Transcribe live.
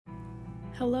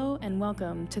Hello and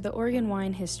welcome to the Oregon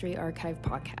Wine History Archive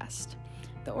podcast.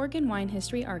 The Oregon Wine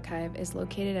History Archive is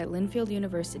located at Linfield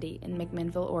University in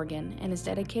McMinnville, Oregon, and is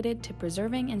dedicated to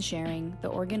preserving and sharing the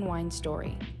Oregon wine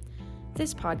story.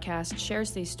 This podcast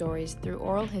shares these stories through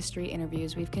oral history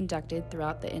interviews we've conducted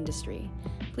throughout the industry.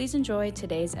 Please enjoy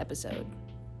today's episode.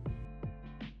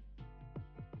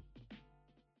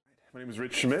 My name is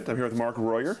Rich Schmidt. I'm here with Mark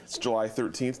Royer. It's July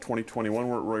 13th, 2021.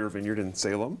 We're at Royer Vineyard in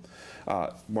Salem.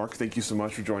 Mark, thank you so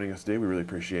much for joining us today. We really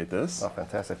appreciate this. Oh,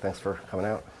 fantastic. Thanks for coming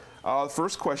out.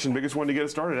 First question, biggest one to get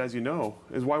us started, as you know,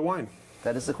 is why wine?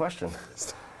 That is the question.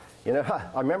 You know,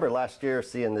 I remember last year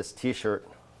seeing this T-shirt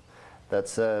that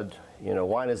said, you know,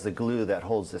 wine is the glue that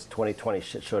holds this 2020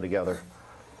 shit show together.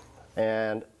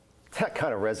 And that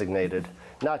kind of resonated,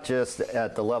 not just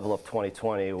at the level of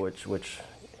 2020, which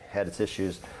had its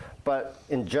issues, but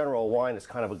in general, wine is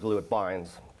kind of a glue. It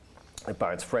binds. It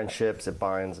binds friendships, it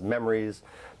binds memories,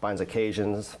 binds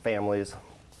occasions, families.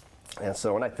 And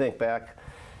so when I think back,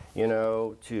 you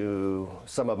know, to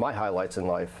some of my highlights in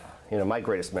life, you know, my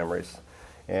greatest memories,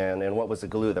 and what was the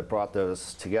glue that brought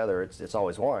those together, it's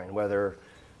always wine. Whether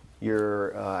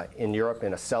you're in Europe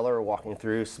in a cellar walking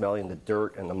through, smelling the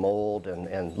dirt and the mold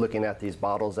and looking at these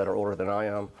bottles that are older than I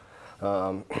am,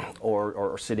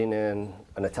 or sitting in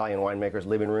an Italian winemaker's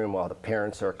living room while the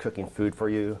parents are cooking food for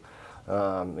you,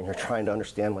 and you're trying to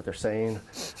understand what they're saying.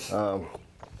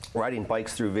 Riding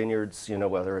bikes through vineyards, you know,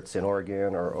 whether it's in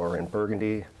Oregon or in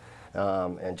Burgundy,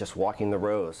 and just walking the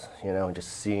rows, you know, and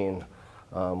just seeing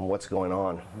what's going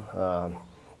on.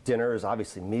 Dinners,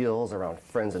 obviously meals around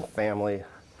friends and family.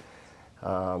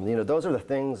 You know, those are the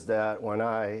things that when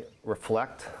I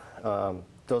reflect,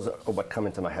 those are what come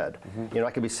into my head. Mm-hmm. You know,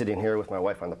 I could be sitting here with my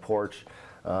wife on the porch,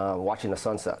 watching the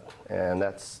sunset, and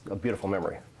that's a beautiful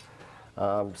memory.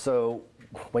 So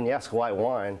when you ask why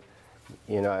wine,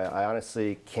 you know, I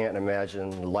honestly can't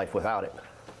imagine life without it.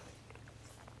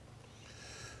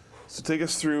 So take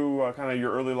us through kind of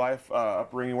your early life,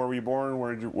 upbringing. Where were you born?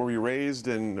 Where were you raised?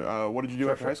 And what did you do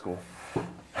after high school?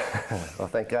 Well,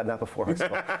 thank God, not before high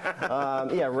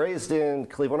school. Yeah, raised in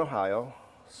Cleveland, Ohio.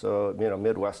 So, you know,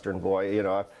 Midwestern boy, you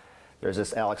know, there's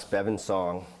this Alex Bevan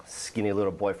song, Skinny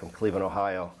Little Boy from Cleveland,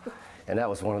 Ohio. And that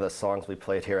was one of the songs we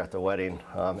played here at the wedding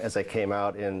as I came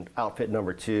out in outfit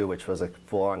number 2, which was a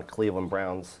full-on Cleveland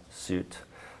Browns suit,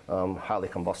 highly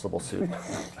combustible suit.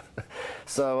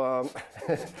 So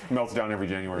melts down every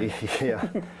January. Yeah.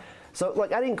 So,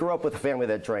 like, I didn't grow up with a family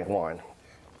that drank wine.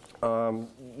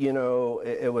 You know,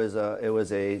 it was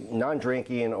a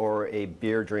non-drinking or a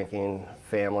beer-drinking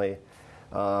family.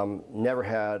 Never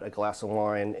had a glass of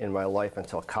wine in my life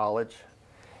until college.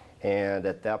 And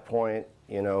at that point,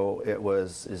 you know, it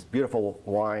was this beautiful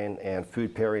wine and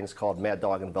food pairings called Mad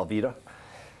Dog and Velveeta.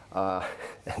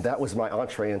 And that was my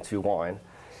entree into wine.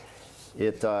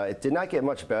 It did not get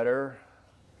much better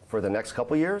for the next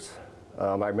couple years.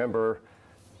 I remember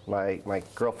my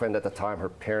girlfriend at the time, her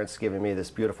parents giving me this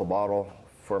beautiful bottle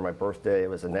for my birthday. It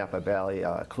was a Napa Valley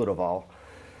Clos-du-Val.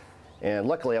 And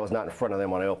luckily I was not in front of them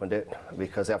when I opened it,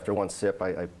 because after one sip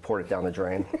I poured it down the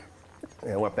drain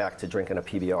and went back to drinking a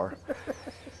PBR.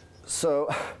 So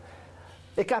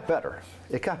it got better.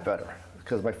 It got better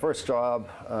because my first job,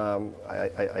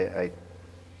 I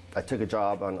took a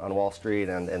job on Wall Street,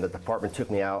 and the department took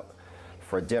me out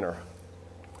for a dinner.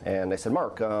 And they said,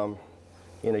 Mark,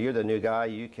 you know, you're the new guy.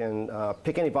 You can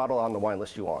pick any bottle on the wine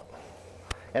list you want.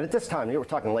 And at this time, you were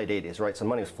talking late 80s, right? So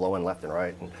money was flowing left and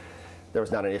right. And there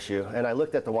was not an issue. And I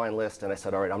looked at the wine list and I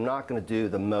said, all right, I'm not going to do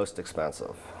the most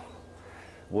expensive,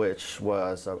 which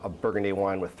was a Burgundy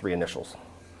wine with 3 initials.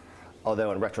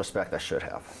 Although in retrospect, I should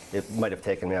have. It might have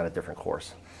taken me on a different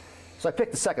course. So I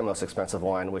picked the second most expensive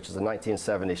wine, which is a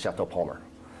 1970 Chateau Palmer.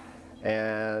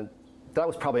 And that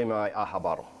was probably my aha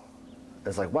bottle.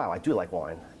 It's like, wow, I do like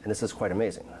wine, and this is quite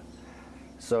amazing.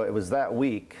 So it was that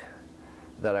week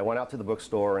that I went out to the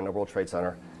bookstore in the World Trade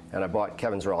Center, and I bought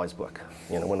Kevin Zraly's book,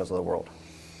 you know, Windows of the World.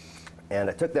 And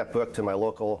I took that book to my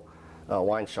local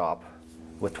wine shop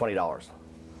with $20.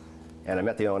 And I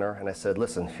met the owner, and I said,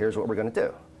 listen, here's what we're going to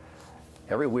do.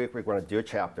 Every week we're going to do a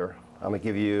chapter. I'm going to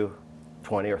give you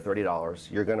 $20 or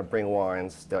 $30. You're going to bring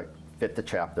wines that fit the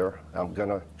chapter. I'm going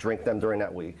to drink them during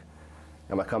that week.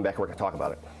 I'm going to come back and we're going to talk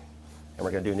about it. And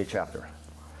we're going to do a new chapter.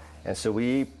 And so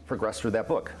we progressed through that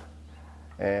book.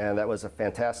 And that was a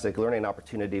fantastic learning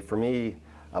opportunity for me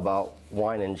about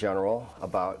wine in general,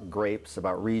 about grapes,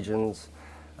 about regions,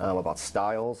 about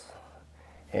styles.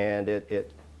 And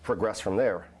it progressed from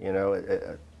there. You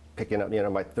know, picking up, you know,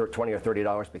 my $20 or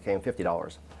 $30 became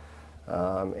 $50.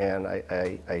 And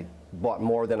I bought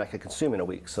more than I could consume in a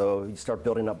week. So you start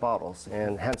building up bottles,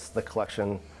 and hence the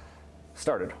collection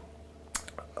started.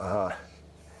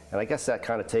 And I guess that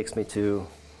kind of takes me to,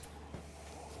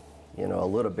 a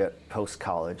little bit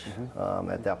post-college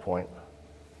at that point.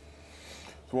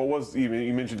 So what was, you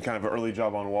mentioned kind of an early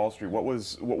job on Wall Street.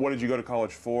 What did you go to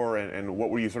college for, and what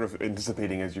were you sort of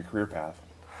anticipating as your career path?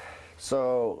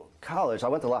 So college, I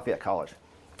went to Lafayette College.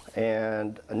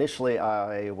 And initially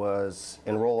I was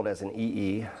enrolled as an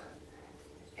EE.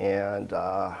 And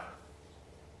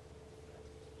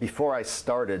before I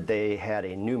started, they had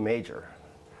a new major,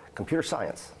 computer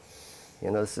science.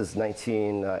 This is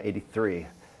 1983.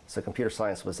 So computer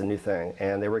science was a new thing.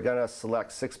 And they were going to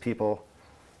select 6 people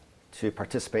to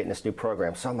participate in this new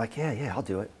program. So I'm like, yeah, I'll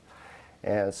do it.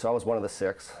 And so I was one of the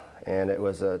 6, and it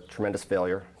was a tremendous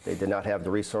failure. They did not have the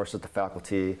resources, the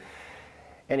faculty,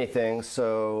 anything.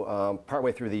 So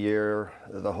partway through the year,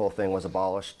 the whole thing was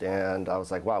abolished, and I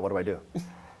was like, wow, what do I do?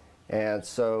 And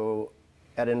so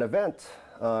at an event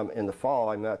in the fall,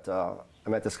 I met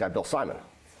this guy, Bill Simon,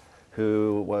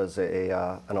 who was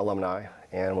an alumni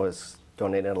and was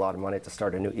donating a lot of money to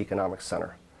start a new economics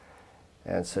center.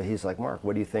 And so he's like, Mark,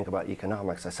 what do you think about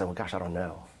economics? I said, well, gosh, I don't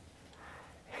know.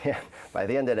 And by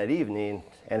the end of that evening,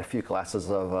 and a few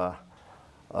classes of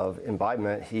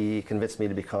imbibement, he convinced me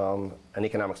to become an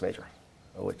economics major,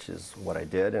 which is what I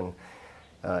did. And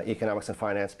economics and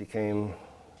finance became,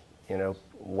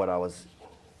 what I was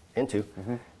into.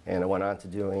 And I went on to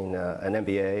doing an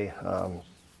MBA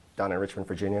down in Richmond,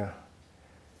 Virginia.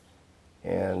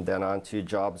 And then on to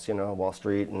jobs, Wall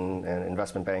Street and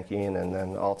investment banking, and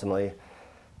then ultimately,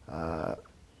 that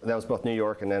was both New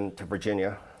York and then to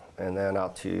Virginia, and then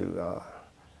out to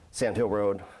Sand Hill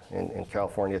Road in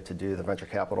California to do the venture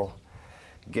capital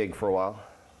gig for a while,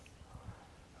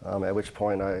 at which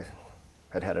point I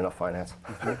had enough finance.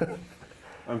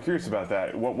 I'm curious about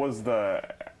that. What was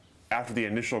after the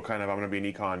initial kind of, I'm going to be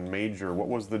an econ major, what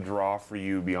was the draw for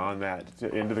you beyond that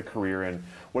into the career, and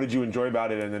what did you enjoy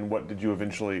about it, and then why did you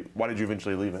eventually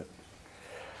leave it?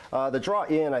 The draw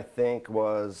in, I think,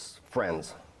 was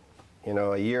friends.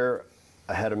 A year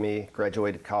ahead of me,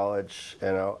 graduated college,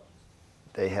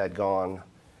 they had gone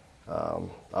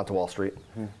onto Wall Street,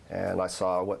 and I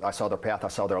saw their path, I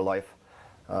saw their life.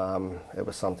 It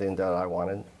was something that I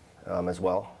wanted as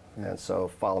well, and so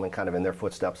following kind of in their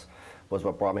footsteps was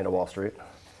what brought me to Wall Street.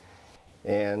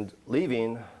 And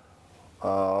leaving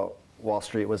Wall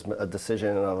Street was a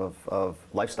decision of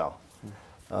lifestyle.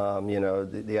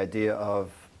 The idea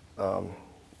of,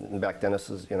 back then this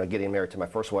was, getting married to my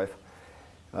first wife.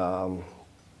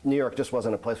 New York just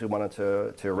wasn't a place we wanted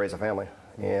to raise a family.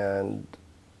 And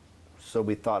so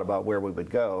we thought about where we would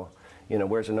go.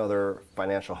 Where's another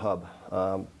financial hub,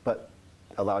 but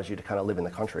allows you to kind of live in the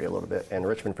country a little bit. And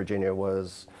Richmond, Virginia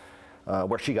was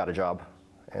where she got a job.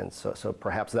 And so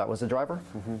perhaps that was the driver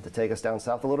to take us down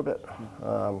south a little bit.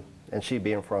 And she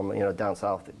being from, down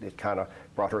south, it kind of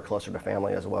brought her closer to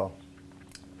family as well.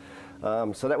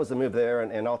 So that was the move there,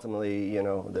 and ultimately,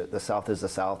 the South is the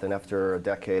South, and after a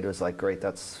decade, it was like, great,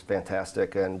 that's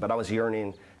fantastic, but I was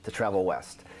yearning to travel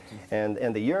west.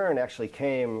 And the yearn actually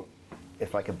came,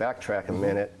 if I could backtrack a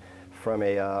minute, from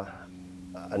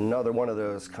another one of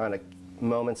those kind of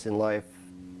moments in life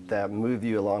that move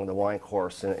you along the wine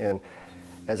course. And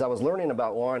as I was learning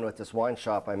about wine with this wine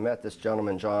shop, I met this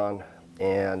gentleman, John,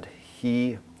 and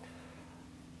he,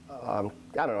 I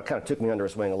don't know, kind of took me under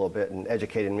his wing a little bit and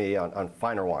educated me on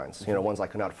finer wines, ones I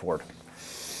could not afford.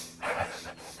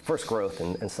 First growth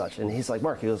and such. And he's like,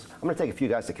 Mark, he goes, I'm going to take a few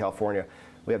guys to California.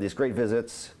 We have these great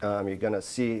visits. You're going to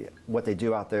see what they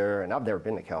do out there. And I've never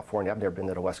been to California. I've never been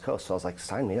to the West Coast. So I was like,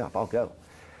 sign me up. I'll go.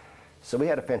 So we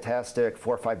had a fantastic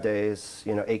 4 or 5 days,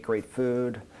 ate great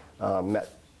food, met,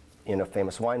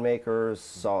 famous winemakers,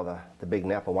 saw the big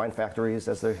Napa wine factories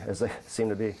as they seem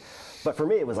to be. But for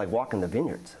me, it was like walking the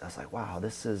vineyards. I was like, wow,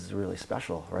 this is really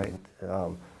special, right?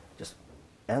 Just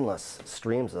endless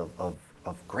streams of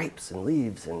grapes and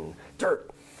leaves and dirt.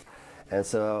 And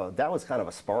so that was kind of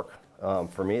a spark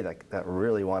for me that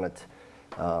really I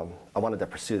wanted to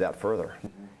pursue that further.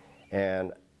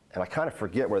 And I kind of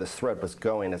forget where this thread was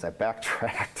going as I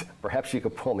backtracked. Perhaps you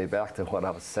could pull me back to what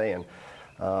I was saying.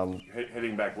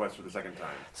 Heading back west for the second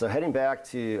time. So heading back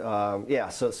to,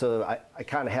 so I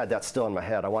kind of had that still in my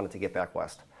head. I wanted to get back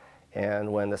west.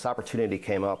 And when this opportunity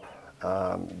came up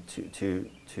to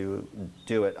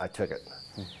do it, I took it.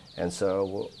 And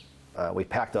so we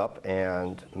packed up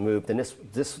and moved. And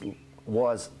this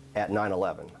was at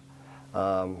 9/11.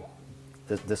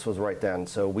 This was right then.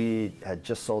 So we had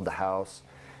just sold the house.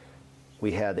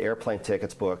 We had the airplane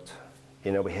tickets booked.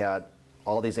 We had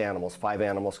all these animals, 5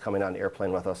 animals coming on the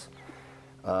airplane with us.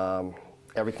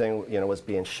 everything, you know, was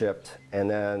being shipped, and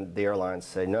then the airlines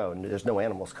say, no, there's no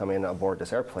animals coming on board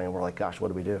this airplane. We're like, gosh, what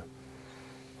do we do?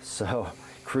 So,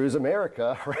 Cruise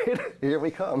America, right? Here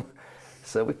we come.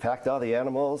 So we packed all the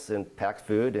animals and packed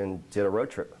food and did a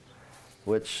road trip,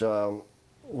 which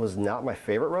was not my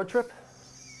favorite road trip,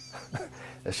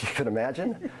 as you can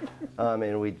imagine.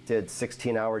 And we did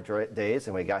 16-hour days,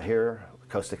 and we got here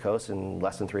coast to coast in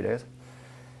less than 3 days.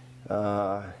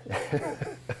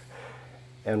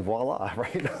 And voila,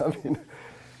 right? I mean,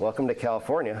 welcome to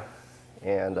California.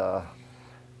 And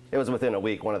it was within a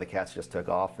week, one of the cats just took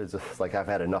off. It's just like, I've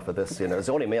had enough of this. You know, it's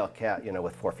the only male cat, you know,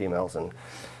 with 4 females, and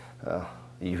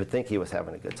you would think he was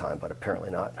having a good time, but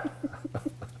apparently not.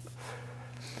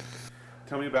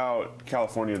 Tell me about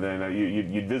California then.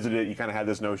 You'd visited, you kind of had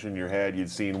this notion in your head, you'd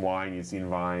seen wine, you'd seen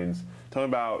vines. Tell me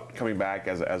about coming back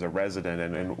as a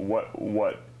resident, and what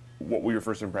were your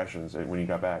first impressions when you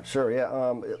got back? Sure,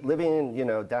 yeah. Living, you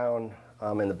know, down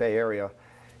in the Bay Area,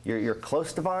 you're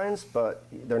close to vines, but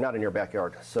they're not in your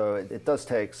backyard. So it does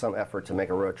take some effort to make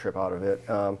a road trip out of it.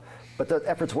 But the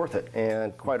effort's worth it.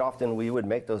 And quite often we would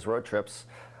make those road trips.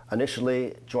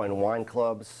 Initially, join wine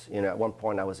clubs. You know, at one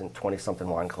point I was in 20-something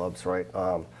wine clubs, right?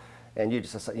 And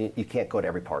you can't go to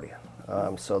every party.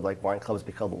 So like wine clubs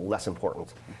become less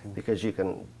important because you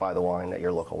can buy the wine at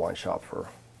your local wine shop for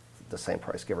the same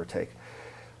price, give or take.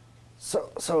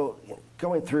 So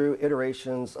going through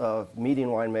iterations of meeting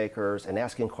winemakers and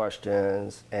asking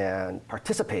questions and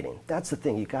participating. That's the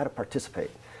thing, you got to participate.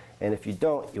 And if you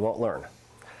don't, you won't learn.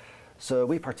 So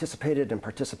we participated and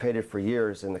participated for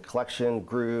years, and the collection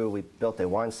grew. We built a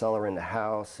wine cellar in the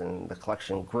house, and the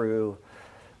collection grew.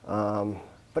 But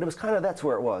it was kind of, that's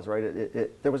where it was, right?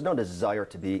 There was no desire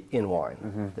to be in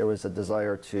wine. There was a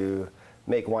desire to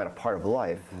make wine a part of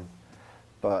life.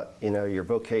 But, you know, your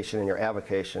vocation and your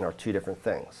avocation are two different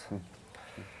things.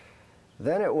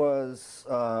 Then it was,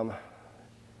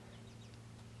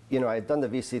 you know, I had done the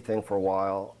VC thing for a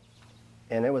while,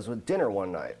 and it was with dinner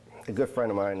one night. A good friend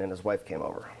of mine and his wife came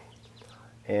over.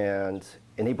 And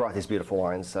he brought these beautiful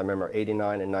wines. I remember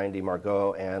 89 and 90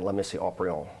 Margaux and La Missy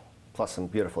Aubryon, plus some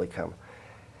beautiful Yquem.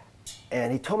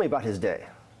 And he told me about his day.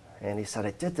 And he said,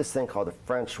 I did this thing called the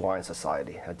French Wine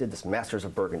Society. I did this Masters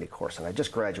of Burgundy course, and I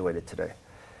just graduated today.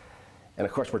 And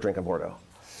of course, we're drinking Bordeaux.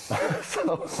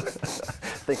 So I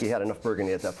think he had enough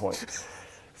Burgundy at that point.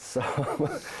 So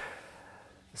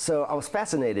I was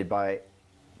fascinated by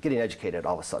getting educated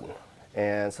all of a sudden.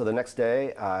 And so the next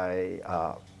day,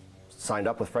 I signed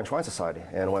up with French Wine Society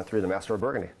and went through the Master of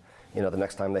Burgundy, you know, the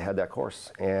next time they had that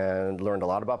course, and learned a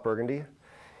lot about Burgundy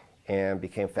and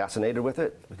became fascinated with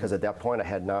it, because at that point I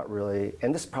had not really,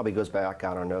 and this probably goes back,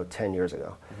 I don't know, 10 years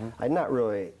ago, I had not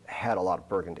really had a lot of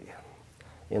Burgundy.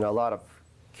 You know, a lot of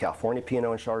California Pinot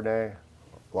and Chardonnay,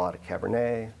 a lot of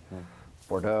Cabernet,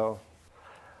 Bordeaux.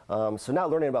 So now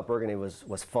learning about Burgundy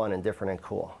was fun and different and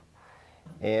cool.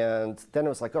 And then it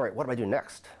was like, all right, what do I do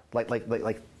next?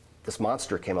 Like this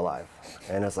monster came alive,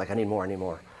 and it's like, I need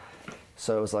more.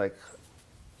 So it was like,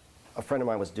 a friend of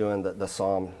mine was doing the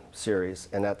Somme series,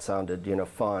 and that sounded, you know,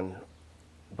 fun,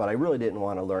 but I really didn't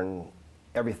want to learn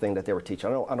everything that they were teaching.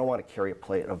 I don't want to carry a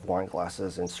plate of wine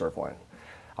glasses and serve wine.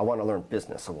 I want to learn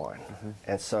business of wine.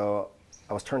 And so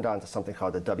I was turned on to something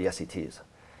called the WSETs.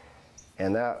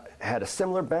 And that had a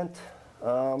similar bent,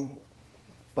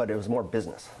 but it was more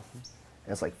business.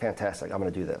 And it's like, fantastic, I'm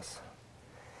going to do this.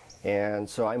 And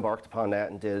so I embarked upon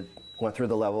that and went through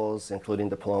the levels, including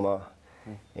diploma.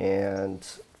 And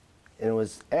it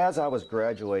was, as I was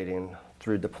graduating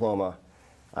through diploma,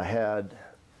 I had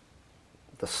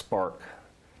the spark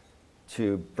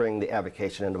to bring the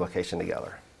avocation and the vocation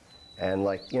together. And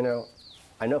like, you know,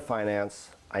 I know finance,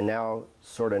 I now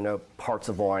sort of know parts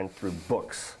of wine through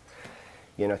books.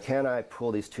 You know, can I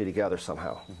pull these two together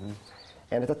somehow?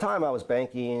 And at the time I was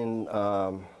banking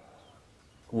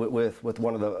with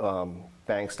one of the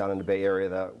banks down in the Bay Area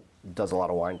that does a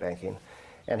lot of wine banking,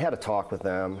 and had a talk with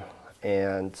them.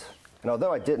 And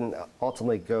although I didn't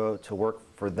ultimately go to work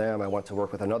for them, I went to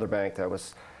work with another bank that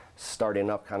was starting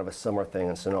up kind of a similar thing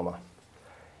in Sonoma.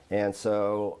 And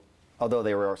so, although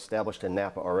they were established in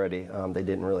Napa already, they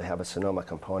didn't really have a Sonoma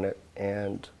component.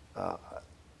 And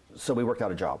so we worked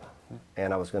out a job.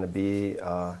 And I was going to be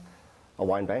a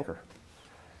wine banker.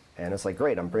 And it's like,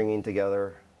 great, I'm bringing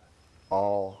together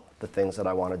all the things that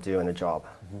I want to do in a job.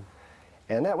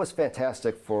 And that was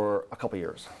fantastic for a couple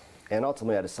years. And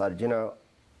ultimately I decided, you know,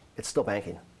 it's still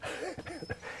banking.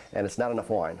 And it's not enough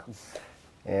wine.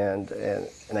 And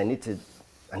I need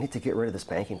to get rid of this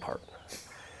banking part.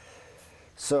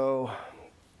 So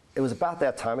it was about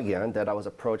that time again that I was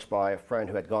approached by a friend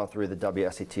who had gone through the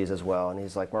WSETs as well. And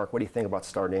he's like, Mark, what do you think about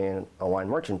starting a wine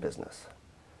merchant business?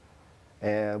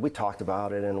 And we talked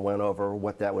about it and went over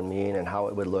what that would mean and how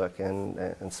it would look,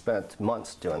 and spent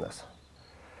months doing this.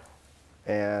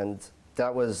 And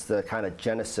that was the kind of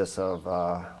genesis of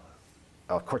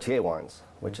Courtier Wines,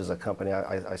 which is a company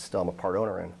I still am a part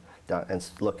owner in, and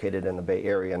it's located in the Bay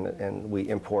Area, and we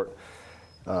import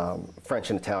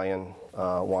French and Italian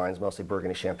wines, mostly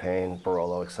Burgundy, Champagne,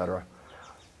 Barolo, etc.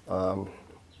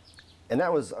 And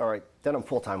that was, all right, then I'm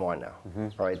full-time wine now.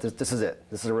 All right, this is it.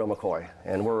 This is a real McCoy.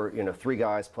 And we're, 3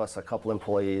 guys plus a couple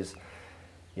employees,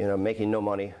 making no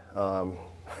money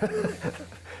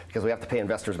because we have to pay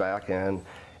investors back,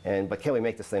 but can we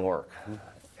make this thing work?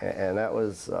 And that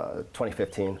was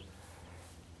 2015.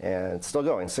 And it's still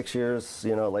going, 6 years,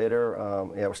 later.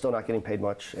 Yeah, we're still not getting paid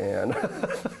much. And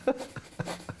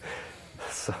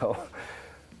so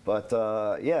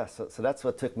that's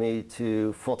what took me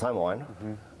to full-time wine.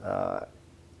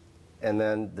 And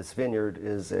then this vineyard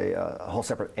is a whole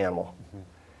separate animal.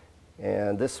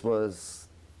 And this was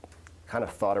kind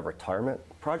of thought of retirement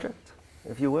project,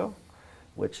 if you will,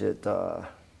 which it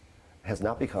has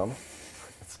not become.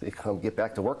 It's become get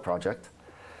back to work project.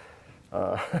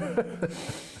 But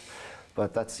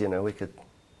that's, we could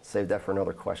save that for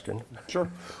another question. Sure.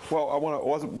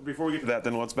 Well, before we get to that,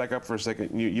 then let's back up for a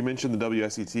second. You mentioned the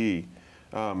WSET.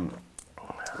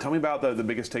 Tell me about the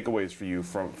biggest takeaways for you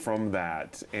from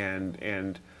that,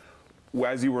 and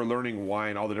as you were learning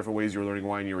wine, all the different ways you were learning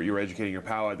wine, you were educating your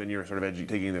palate, then you were sort of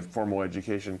taking the formal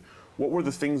education. What were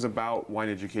the things about wine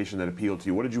education that appealed to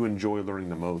you? What did you enjoy learning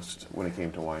the most when it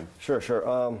came to wine? Sure.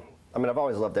 I've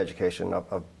always loved education.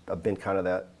 I've been kind of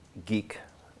that geek,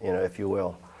 if you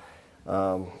will.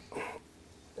 And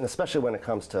especially when it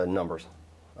comes to numbers.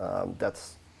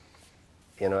 That's,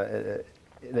 in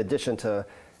addition to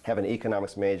having an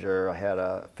economics major, I had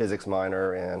a physics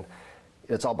minor, and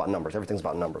it's all about numbers. Everything's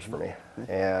about numbers for me,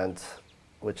 and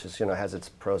which is, has its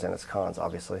pros and its cons,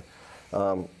 obviously.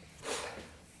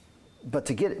 But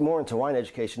to get more into wine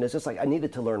education, it's just like I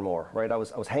needed to learn more, right? I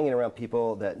was hanging around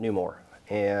people that knew more,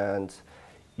 and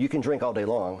you can drink all day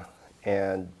long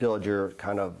and build your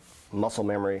kind of muscle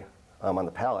memory on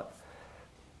the palate.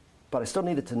 But I still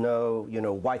needed to know,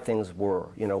 why things were,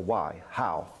 why,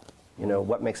 how,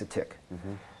 what makes it tick.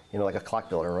 Like a clock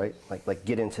builder, right? Like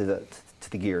get into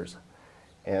the gears.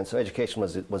 And so education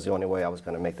was the only way I was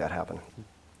going to make that happen.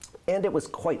 And it was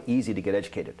quite easy to get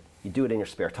educated. You do it in your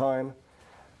spare time.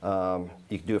 You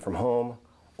could do it from home,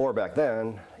 or back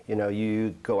then,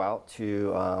 you go out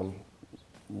to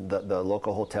the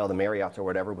local hotel, the Marriott or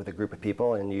whatever, with a group of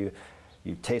people, and you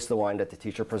taste the wine that the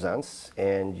teacher presents,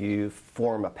 and you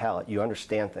form a palate. You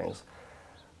understand things.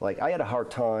 Like, I had a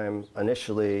hard time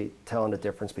initially telling the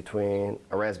difference between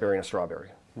a raspberry and a strawberry,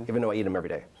 even though I eat them every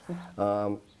day.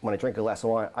 When I drink a glass of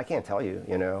wine, I can't tell you,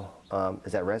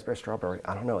 is that raspberry, strawberry?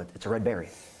 I don't know. It's a red berry.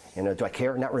 Do I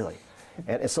care? Not really.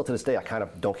 And still to this day, I kind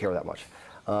of don't care that much.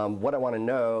 What I want to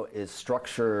know is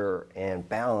structure and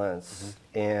balance,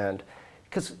 and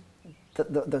because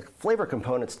the flavor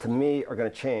components to me are going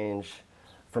to change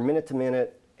from minute to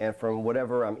minute and from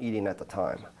whatever I'm eating at the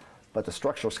time. But the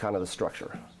structure was kind of the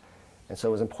structure. And so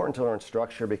it was important to learn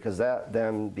structure because that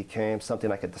then became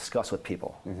something I could discuss with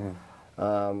people.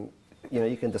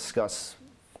 You can discuss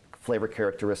flavor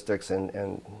characteristics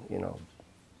and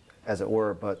as it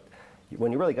were, but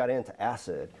when you really got into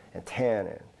acid and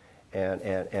tannin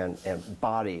and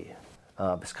body,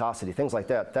 viscosity, things like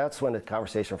that, that's when the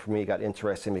conversation for me got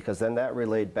interesting, because then that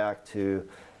relayed back to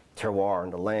terroir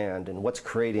and the land and what's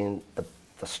creating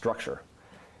the structure.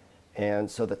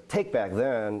 And so the take back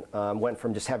then went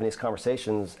from just having these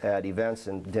conversations at events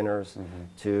and dinners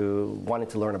to wanting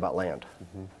to learn about land.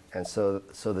 And so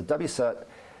the WSET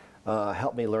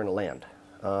helped me learn the land,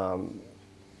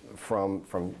 from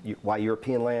why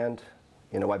European land,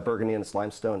 why Burgundy and its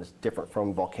limestone is different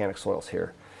from volcanic soils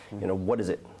here. What is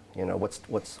it?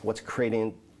 What's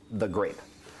creating the grape?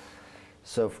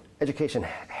 So education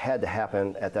had to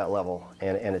happen at that level,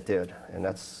 and it did. And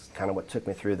that's kind of what took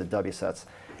me through the WSETs.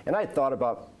 And I had thought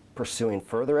about pursuing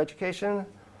further education,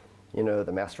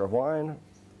 the Master of Wine.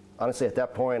 Honestly, at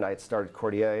that point, I had started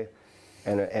Courtier,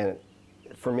 and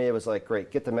for me, it was like,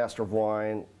 great, get the Master of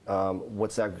Wine.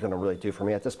 What's that going to really do for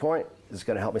me at this point? Is it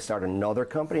going to help me start another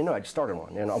company? No, I just started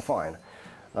one, I'm fine.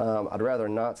 I'd rather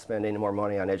not spend any more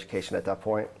money on education at that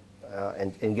point,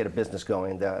 and get a business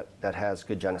going that has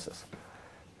good genesis.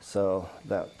 So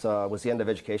that was the end of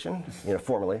education,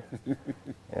 formally,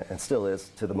 and still is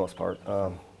to the most part.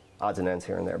 Odds and ends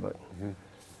here and there, but.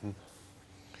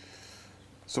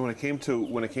 So when it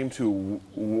came to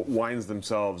wines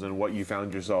themselves and what you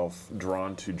found yourself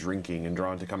drawn to drinking and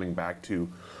drawn to coming back to,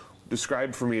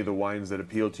 describe for me the wines that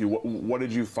appealed to you. What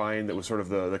did you find that was sort of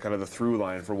the kind of the through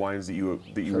line for wines that you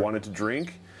Sure. wanted to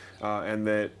drink,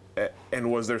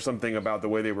 and was there something about the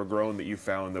way they were grown that you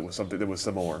found that was something that was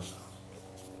similar?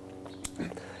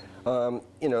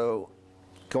 You know,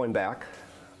 going back,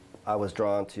 I was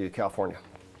drawn to California.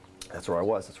 That's where I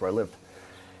was. That's where I lived.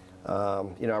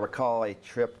 You know, I recall a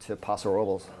trip to Paso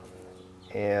Robles,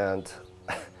 and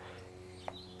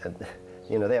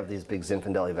you know, they have these big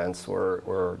Zinfandel events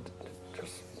where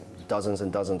there's dozens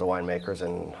and dozens of winemakers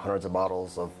and hundreds of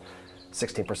bottles of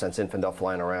 16% Zinfandel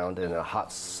flying around in a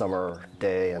hot summer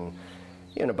day, and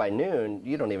you know, by noon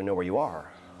you don't even know where you are.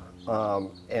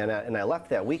 And I left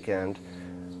that weekend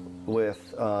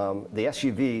with the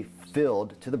SUV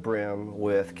filled to the brim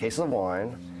with cases of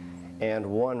wine and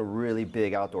one really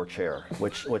big outdoor chair,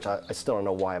 which I still don't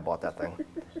know why I bought that thing.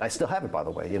 I still have it, by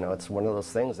the way. You know, it's one of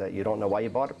those things that you don't know why you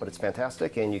bought it, but it's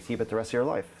fantastic, and you keep it the rest of your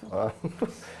life,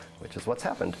 which is what's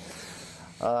happened.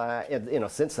 And, you know,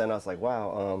 since then I was like,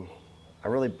 wow, I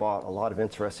really bought a lot of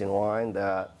interesting wine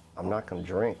that I'm not going to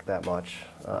drink that much.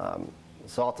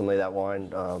 So ultimately, that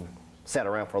wine sat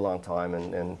around for a long time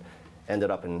and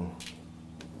ended up in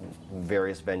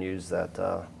various venues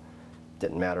that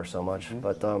didn't matter so much.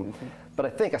 But I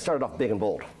think I started off big and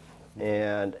bold,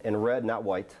 and in red, not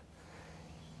white,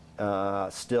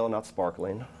 still not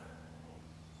sparkling.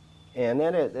 And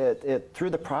then it through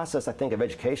the process, I think, of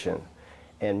education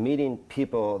and meeting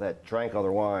people that drank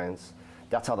other wines,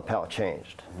 that's how the palate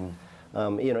changed.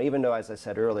 You know, even though, as I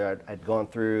said earlier, I'd gone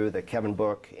through the Kevin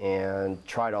book and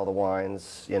tried all the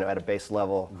wines, you know, at a base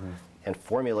level, and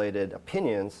formulated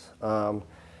opinions.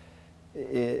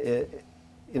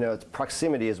 You know,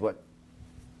 proximity is what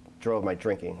drove my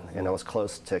drinking, and I was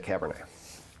close to Cabernet.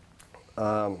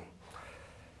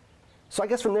 So I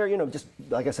guess from there, you know, just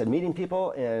like I said, meeting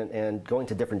people and going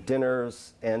to different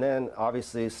dinners, and then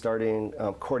obviously starting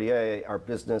Cordier. Our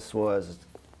business was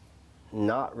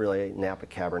not really Napa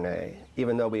Cabernet,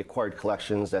 even though we acquired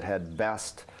collections that had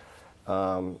vast,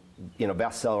 you know,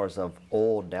 vast sellers of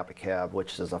old Napa Cab,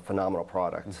 which is a phenomenal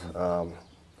product.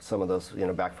 Some of those, you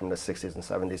know, back from the 60s and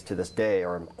 70s to this day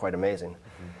are quite amazing.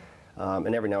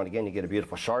 And every now and again you get a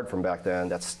beautiful Chard from back then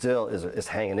that still is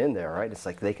hanging in there, right? It's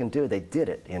like they can do it, they did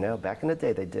it, you know, back in the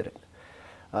day they did it.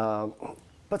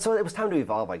 But so it was time to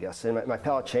evolve, I guess, and my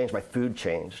palate changed, my food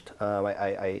changed.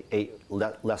 I ate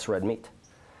less red meat,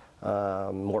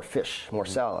 more fish, more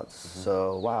salads.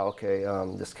 So, wow, okay,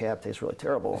 this Cab tastes really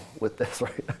terrible with this,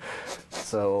 right?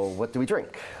 So what do we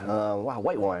drink? Wow,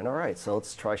 white wine, all right, so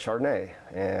let's try Chardonnay.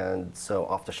 And so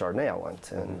off to Chardonnay I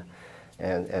went,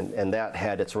 and that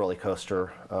had its roller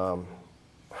coaster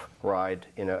ride,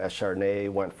 you know, as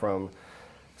Chardonnay went from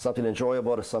something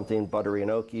enjoyable to something buttery and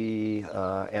oaky,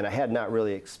 and I had not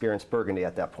really experienced Burgundy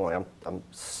at that point. I'm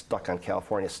stuck on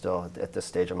California still at this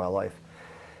stage of my life.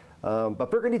 But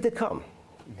Burgundy did come.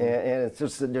 And it's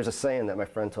just, there's a saying that my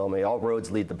friend told me, all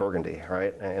roads lead to Burgundy,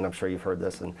 right? And I'm sure you've heard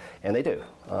this, and they do.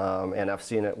 And I've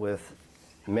seen it with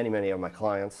many of my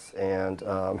clients, and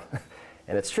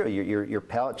it's true. Your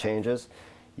palate changes.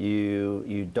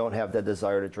 You don't have the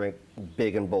desire to drink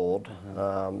big and bold.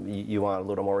 You want a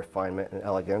little more refinement and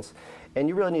elegance. And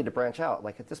you really need to branch out.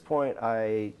 Like at this point,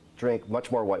 I drink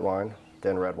much more white wine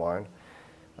than red wine.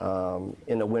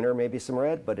 In the winter, maybe some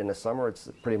red, but in the summer, it's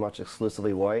pretty much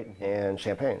exclusively white and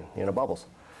champagne, you know, bubbles.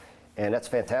 And that's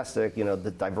fantastic, you know, to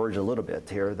diverge a little bit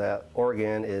here, that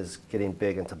Oregon is getting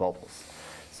big into bubbles.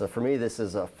 So for me, this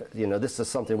is this is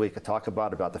something we could talk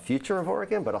about the future of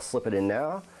Oregon, but I'll slip it in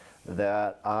now,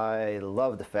 that I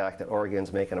love the fact that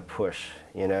Oregon's making a push,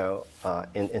 you know,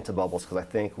 into bubbles, because I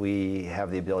think we have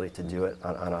the ability to do it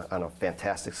on a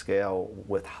fantastic scale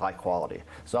with high quality.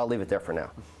 So I'll leave it there for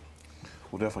now.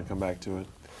 We'll definitely come back to it.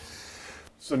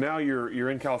 So now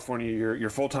you're in California. You're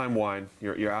full-time wine.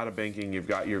 You're out of banking. You've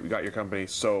got your company.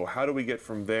 So how do we get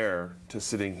from there to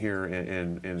sitting here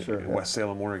in West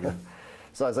Salem, Oregon?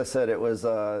 So as I said, it was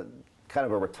kind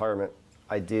of a retirement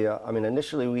idea. I mean,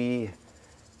 initially we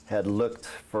had looked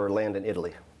for land in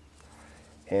Italy,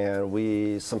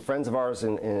 and some friends of ours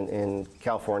in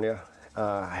California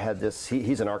had this.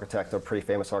 He's an architect, a pretty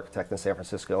famous architect in San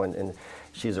Francisco, and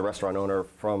she's a restaurant owner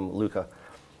from Lucca.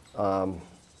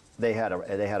 They had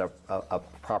a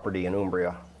property in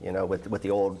Umbria, you know, with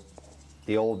the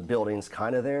old buildings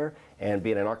kind of there. And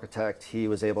being an architect, he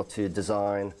was able to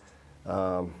design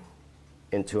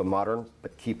into a modern,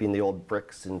 but keeping the old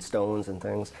bricks and stones and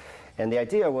things. And the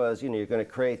idea was, you know, you're going to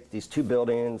create these two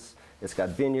buildings. It's got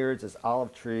vineyards, it's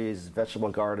olive trees, vegetable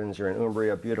gardens. You're in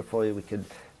Umbria, beautifully. We could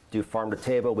do farm to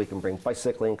table. We can bring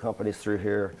bicycling companies through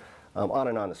here. On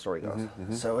and on the story goes.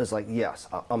 So it was like, yes,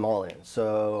 I'm all in.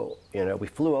 So, you know, we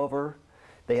flew over.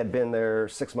 They had been there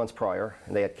 6 months prior,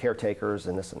 and they had caretakers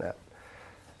and this and that.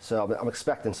 So I'm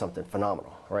expecting something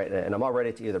phenomenal, right? And I'm all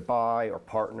ready to either buy or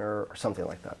partner or something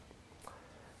like that.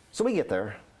 So we get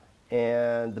there,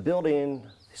 and the building,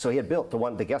 so he had built,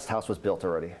 the guest house was built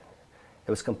already. It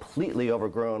was completely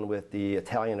overgrown with the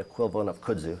Italian equivalent of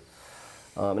kudzu.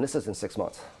 And this is in 6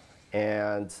 months.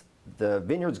 And the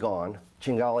vineyard's gone.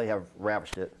 Cinghiali have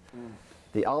ravished it.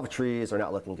 The olive trees are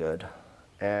not looking good.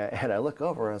 And I look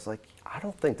over and I was like, I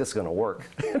don't think this is going to work.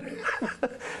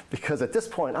 Because at this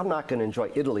point, I'm not going to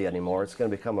enjoy Italy anymore. It's going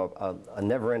to become a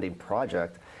never-ending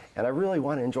project. And I really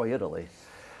want to enjoy Italy.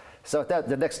 So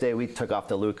the next day, we took off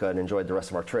to Lucca and enjoyed the rest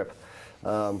of our trip.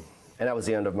 And that was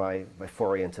the end of my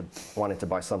foray into wanting to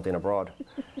buy something abroad.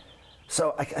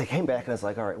 So I came back and I was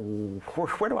like, all right,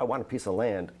 where do I want a piece of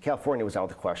land? California was out of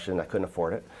the question. I couldn't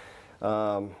afford it.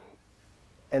 And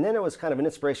then it was kind of an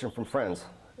inspiration from friends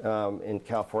in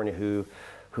California who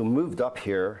moved up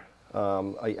here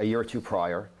a year or two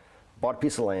prior, bought a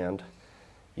piece of land,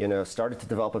 you know, started to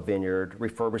develop a vineyard,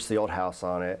 refurbished the old house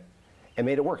on it, and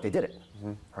made it work. They did it,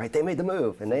 right? They made the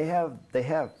move, and they have,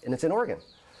 and it's in Oregon.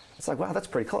 It's like, wow, that's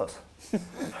pretty close.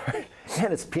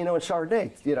 And it's Pinot and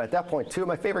Chardonnay, you know, at that point, two of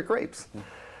my favorite grapes.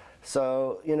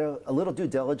 So, you know, a little due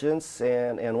diligence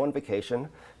and one vacation,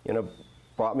 you know,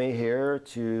 brought me here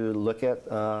to look at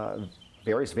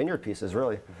various vineyard pieces,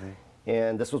 really.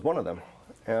 And this was one of them.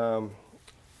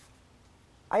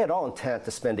 I had all intent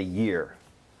to spend a year,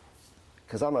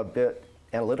 because I'm a bit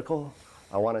analytical.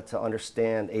 I wanted to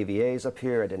understand AVAs up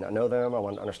here. I did not know them. I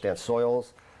wanted to understand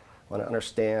soils. I wanted to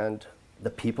understand the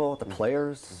people, the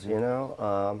players, you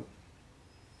know.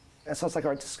 And so it's like, all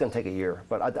right, this is going to take a year.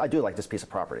 But I do like this piece of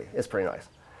property. It's pretty nice.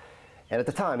 And at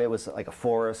the time, it was like a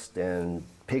forest, and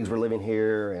pigs were living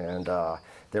here, and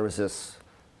there was this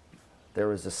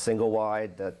single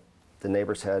wide that the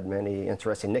neighbors had many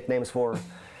interesting nicknames for.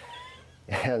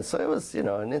 And so it was, you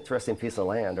know, an interesting piece of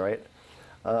land, right?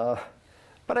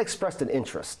 But I expressed an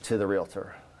interest to the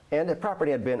realtor. And the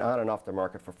property had been on and off the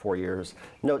market for 4 years,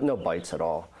 no bites at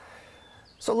all.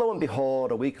 So lo and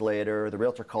behold, a week later, the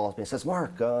realtor calls me and says,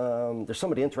 Mark, there's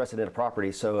somebody interested in a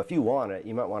property, so if you want it,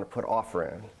 you might want to put an offer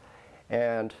in.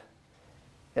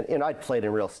 And I'd played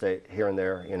in real estate here and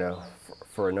there, you know,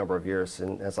 for a number of years,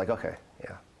 and it's like, okay,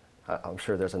 yeah, I'm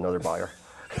sure there's another buyer.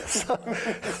 So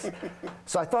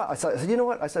I said, you know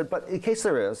what? I said, but in case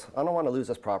there is, I don't want to lose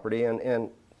this property,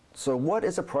 and so what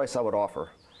is the price I would offer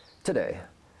today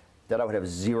that I would have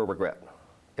zero regret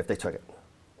if they took it?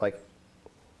 Like,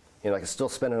 you know, I could still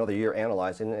spend another year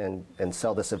analyzing and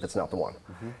sell this if it's not the one.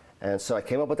 And so I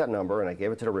came up with that number, and I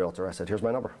gave it to the realtor. I said, here's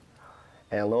my number.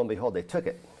 And lo and behold, they took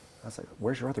it. I was like,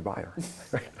 where's your other buyer?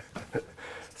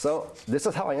 So this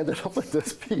is how I ended up with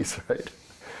this piece, right?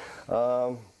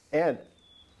 And,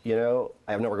 you know,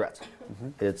 I have no regrets.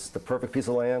 It's the perfect piece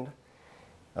of land.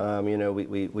 You know,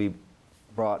 we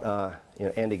brought you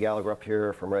know, Andy Gallagher up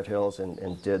here from Red Hills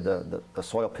and did the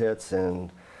soil pits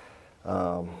and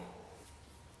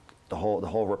the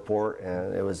whole report,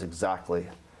 and it was exactly,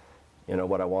 you know,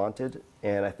 what I wanted.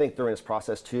 And I think during this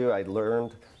process too, I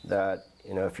learned that,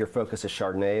 you know, if your focus is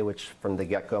Chardonnay, which from the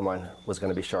get-go mine was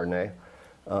going to be Chardonnay,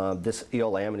 this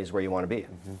Eolamity is where you want to be.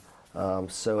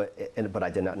 But I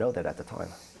did not know that at the time.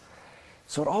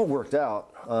 So it all worked out.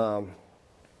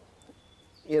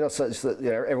 You know, so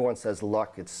you know, everyone says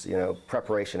luck. It's, you know,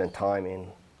 preparation and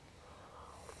timing.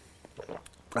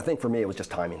 I think for me it was just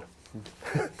timing.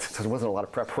 There wasn't a lot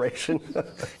of preparation.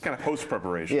 Kind of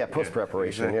post-preparation. Yeah,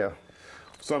 post-preparation, exactly. yeah.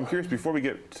 So I'm curious, before we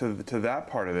get to that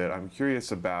part of it, I'm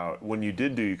curious about when you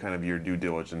did do kind of your due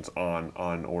diligence on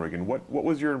Oregon, what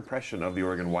was your impression of the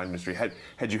Oregon wine industry? Had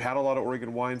you had a lot of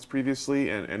Oregon wines previously,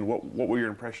 and what were your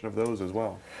impression of those as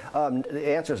well?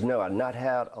 The answer is no. I've not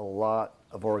had a lot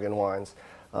of Oregon wines.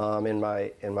 In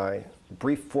my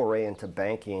brief foray into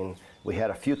banking, we had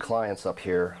a few clients up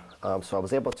here, so I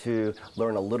was able to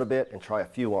learn a little bit and try a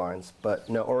few wines, but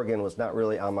no, Oregon was not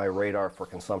really on my radar for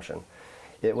consumption.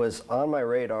 It was on my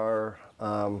radar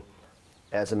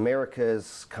as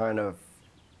America's kind of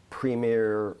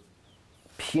premier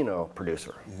Pinot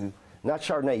producer. Not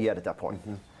Chardonnay yet at that point.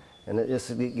 And this,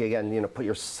 again, you know, put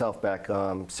yourself back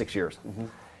 6 years.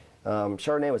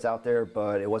 Chardonnay was out there,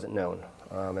 but it wasn't known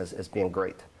as being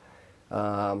great.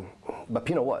 But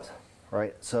Pinot was,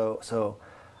 right? So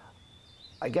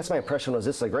I guess my impression was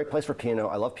this is a great place for Pinot.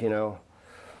 I love Pinot,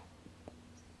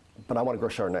 but I want to grow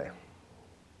Chardonnay.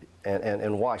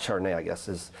 And why Chardonnay, I guess,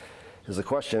 is the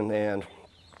question. And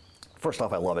first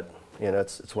off, I love it. You know,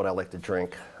 it's what I like to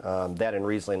drink. That and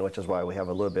Riesling, which is why we have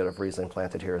a little bit of Riesling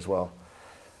planted here as well.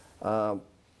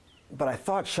 But I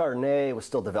thought Chardonnay was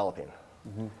still developing.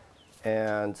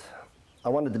 And I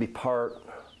wanted to be part,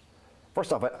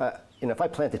 first off, if I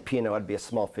planted Pinot, I'd be a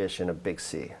small fish in a big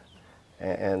sea.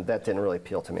 And that didn't really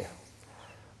appeal to me.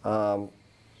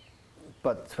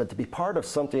 But to be part of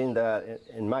something that,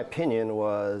 in my opinion,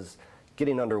 was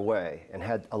getting underway and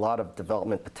had a lot of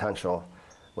development potential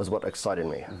was what excited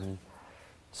me.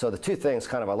 So the two things,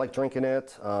 kind of, I like drinking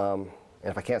it, and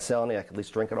if I can't sell any, I can at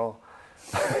least drink it all.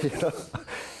 You know?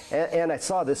 And I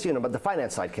saw this, but the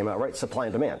finance side came out, right? Supply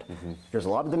and demand. There's a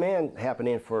lot of demand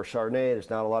happening for Chardonnay.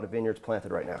 There's not a lot of vineyards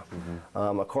planted right now.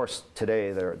 Of course,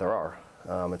 today there are.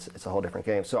 It's a whole different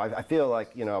game. So I feel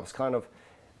like, I was kind of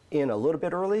in a little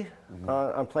bit early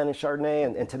on planting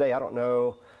Chardonnay, and today I don't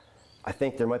know. I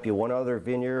think there might be one other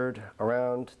vineyard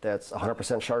around that's 100%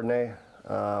 Chardonnay,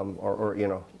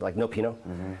 or like no Pinot,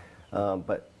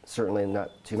 but certainly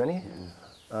not too many.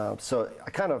 So I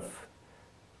kind of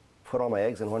put all my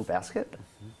eggs in one basket,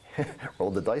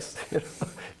 rolled the dice,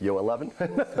 yo 11.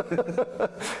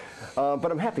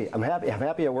 But I'm happy. I'm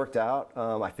happy it worked out.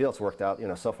 I feel it's worked out,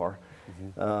 so far.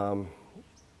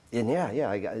 And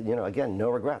I got, again, no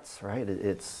regrets, right?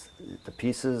 It's the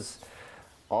pieces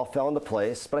all fell into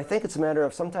place. But I think it's a matter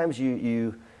of sometimes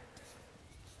you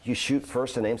shoot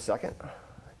first and aim second,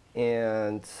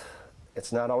 and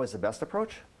it's not always the best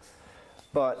approach.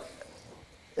 But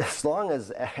as long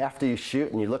as after you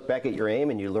shoot and you look back at your aim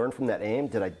and you learn from that aim,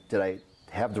 did I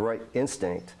have the right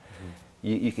instinct?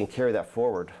 You can carry that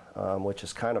forward, which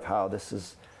is kind of how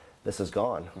this has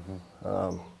gone.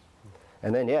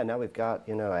 And then now we've got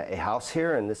a house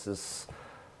here, and this is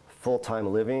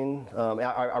full-time living.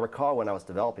 I recall when I was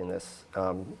developing this,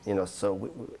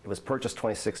 so it was purchased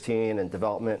 2016,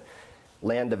 and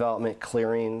land development,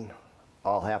 clearing,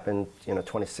 all happened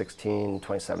 2016,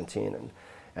 2017,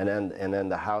 and then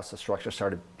the house, the structure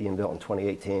started being built in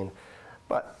 2018.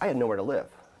 But I had nowhere to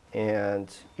live,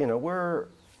 and we're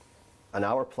an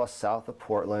hour plus south of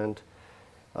Portland.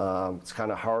 It's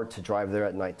kind of hard to drive there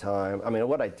at nighttime. I mean,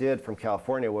 what I did from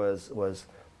California was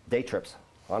day trips.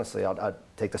 Honestly, I'd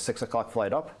take the 6 o'clock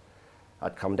flight up.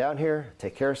 I'd come down here,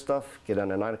 take care of stuff, get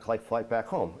on a 9 o'clock flight back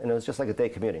home. And it was just like a day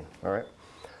commuting, all right?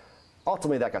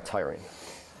 Ultimately, that got tiring.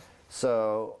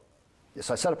 So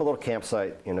I set up a little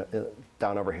campsite,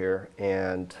 down over here,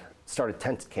 and started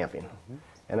tent camping.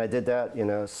 And I did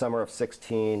that, summer of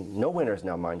 16, no winters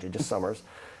now, mind you, just summers.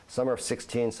 Summer of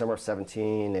 16, summer of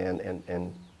 17,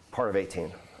 and part of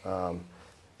 18.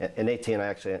 In 18, I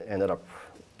actually ended up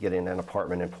getting an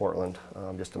apartment in Portland,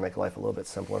 just to make life a little bit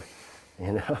simpler.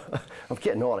 I'm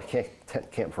getting old. I can't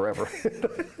tent camp forever.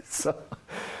 So,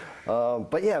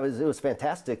 but yeah, it was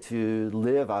fantastic to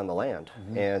live on the land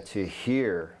and to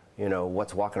hear,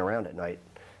 what's walking around at night,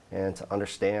 and to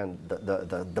understand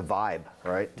the vibe,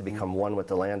 right? To become one with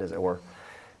the land, as it were.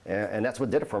 And that's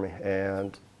what did it for me.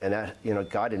 And that,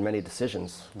 guided many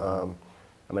decisions. I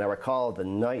recall the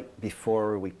night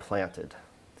before we planted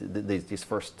these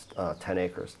first 10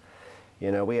 acres.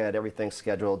 We had everything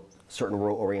scheduled, certain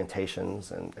rural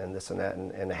orientations and this and that.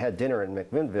 And I had dinner in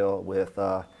McMinnville with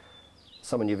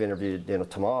someone you've interviewed,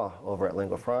 Tomas over at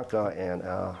Lingua Franca,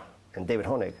 and David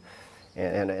Honig,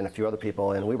 and a few other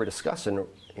people. And we were discussing,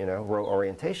 rural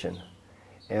orientation.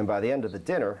 And by the end of the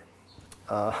dinner,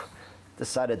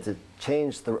 decided to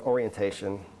change the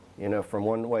orientation, from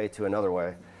one way to another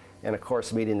way. And of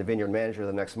course, meeting the vineyard manager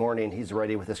the next morning, he's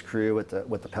ready with his crew with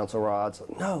the pencil rods.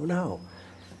 No,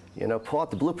 pull out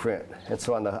the blueprint. And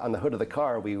so on the hood of the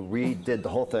car, we redid the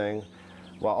whole thing,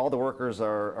 while all the workers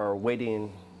are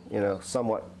waiting,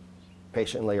 somewhat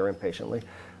patiently or impatiently,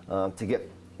 to get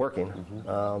working.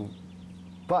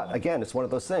 But again, it's one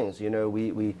of those things.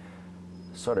 We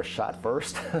sort of shot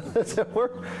first, as it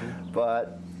were.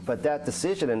 But that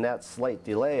decision and that slight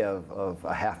delay of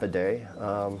a half a day,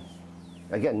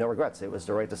 again, no regrets. It was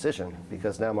the right decision,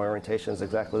 because now my orientation is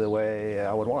exactly the way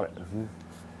I would want it.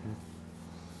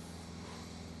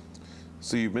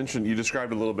 So you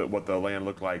described a little bit what the land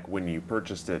looked like when you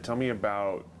purchased it. Tell me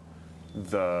about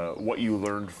what you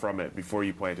learned from it before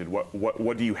you planted.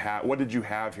 What do you have? What did you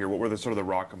have here? What were the sort of the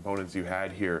raw components you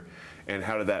had here, and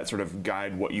how did that sort of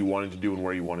guide what you wanted to do and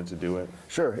where you wanted to do it?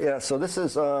 Sure. Yeah. So this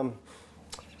is a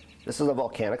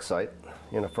volcanic site,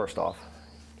 first off,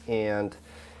 and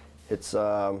it's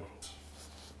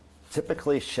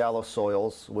typically shallow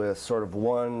soils with sort of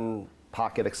one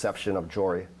pocket exception of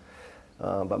Jory,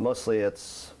 but mostly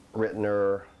it's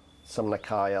Rittner, some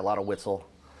Nakaya, a lot of Witzel.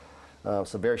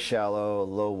 So very shallow,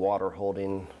 low water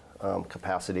holding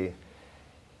capacity.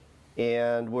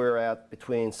 And we're at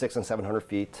between 600 and 700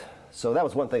 feet. So that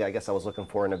was one thing I guess I was looking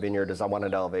for in a vineyard, is I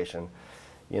wanted elevation.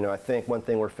 You know, I think one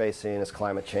thing we're facing is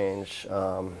climate change.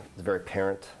 It's very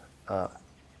apparent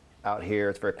out here.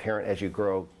 It's very apparent as you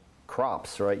grow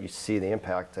crops, right? You see the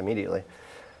impact immediately.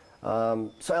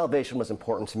 So elevation was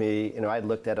important to me. You know, I'd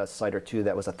looked at a site or two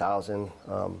that was 1,000.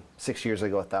 6 years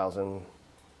ago, 1,000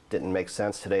 didn't make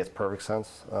sense. Today, it's perfect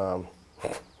sense.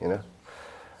 You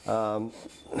know,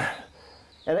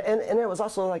 and it was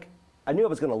also like I knew I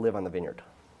was going to live on the vineyard,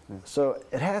 so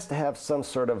it has to have some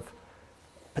sort of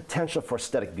potential for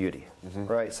aesthetic beauty,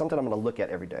 right? Something I'm going to look at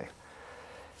every day.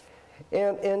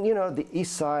 And you know, the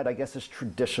east side, I guess, is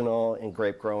traditional in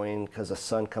grape growing because the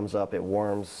sun comes up, it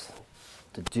warms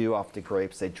the dew off the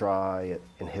grapes, they dry, it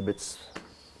inhibits,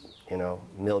 you know,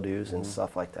 mildews and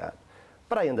stuff like that.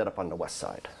 But I ended up on the west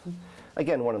side.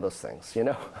 Again, one of those things, you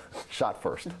know, shot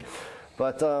first.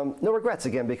 But no regrets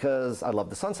again, because I love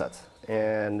the sunsets.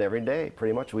 And every day,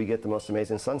 pretty much, we get the most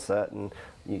amazing sunset. And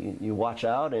you watch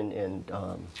out and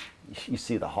you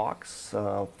see the hawks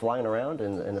flying around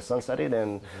in the sun setting.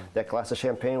 And that glass of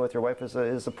champagne with your wife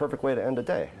is a perfect way to end a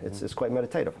day. It's quite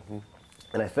meditative.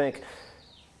 And I think,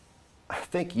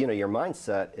 you know, your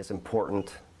mindset is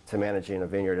important to managing a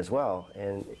vineyard as well.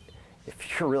 And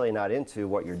if you're really not into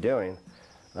what you're doing,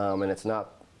 and it's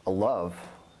not a love,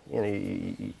 you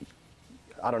know,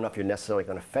 I don't know if you're necessarily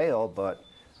going to fail, but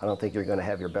I don't think you're going to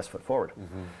have your best foot forward.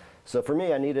 So for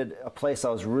me, I needed a place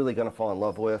I was really going to fall in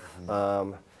love with,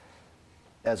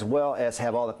 as well as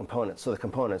have all the components. So the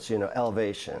components, you know,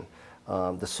 elevation,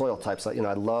 the soil types. You know,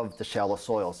 I love the shallow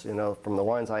soils. You know, from the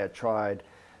wines I had tried,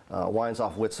 wines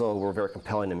off Witzel were very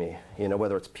compelling to me. You know,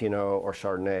 whether it's Pinot or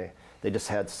Chardonnay, they just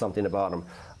had something about them.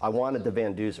 I wanted the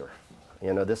Van Duzer.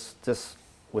 You know, this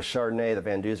with Chardonnay, the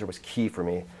Van Duzer was key for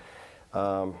me.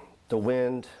 The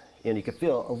wind, and you can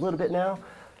feel a little bit now,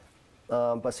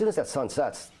 but as soon as that sun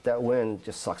sets, that wind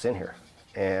just sucks in here,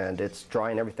 and it's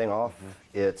drying everything off.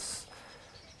 It's,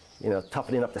 you know,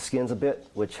 toughening up the skins a bit,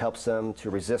 which helps them to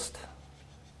resist,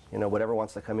 you know, whatever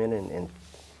wants to come in and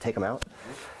take them out.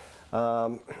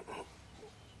 And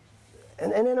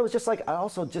then it was just like, I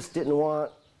also just didn't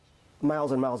want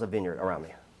miles and miles of vineyard around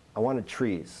me. I wanted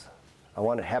trees. I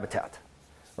wanted habitat,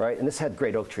 right? And this had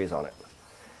great oak trees on it.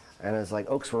 And it's like,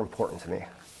 oaks were important to me.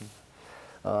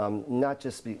 Not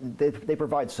just, they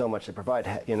provide so much. They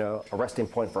provide, you know, a resting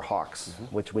point for hawks,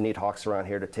 which we need hawks around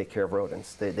here to take care of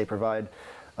rodents. They provide,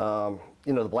 you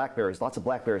know, the blackberries, lots of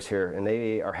blackberries here, and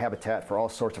they are habitat for all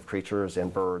sorts of creatures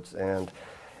and birds. And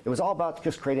it was all about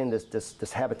just creating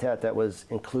this habitat that was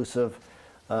inclusive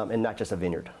and not just a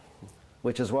vineyard,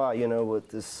 which is why, you know, with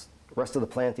this rest of the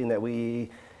planting that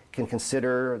we can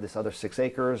consider, this other 6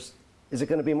 acres, is it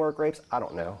going to be more grapes? I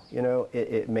don't know. You know,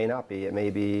 it may not be. It may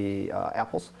be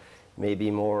apples,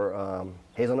 maybe more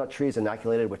hazelnut trees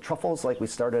inoculated with truffles, like we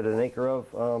started an acre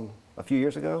of a few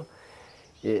years ago.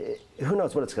 Who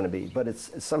knows what it's going to be? But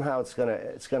somehow it's going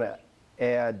to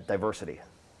add diversity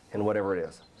in whatever it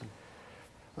is.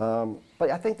 But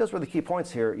I think those were the key points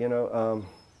here. You know,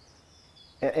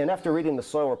 and after reading the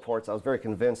soil reports, I was very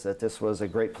convinced that this was a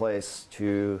great place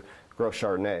to grow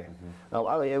Chardonnay.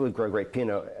 Now, it would grow great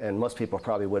Pinot, and most people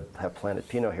probably would have planted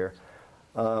Pinot here.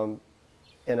 And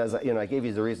as you know, I gave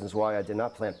you the reasons why I did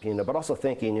not plant Pinot, but also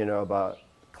thinking, you know, about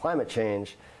climate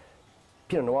change.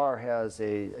 Pinot Noir has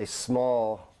a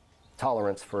small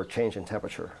tolerance for change in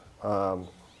temperature.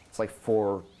 It's like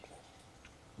 4,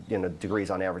 you know,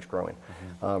 degrees on average growing.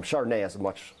 Chardonnay has a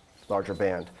much larger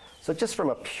band. So just from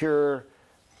a pure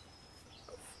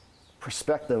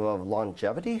perspective of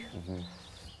longevity,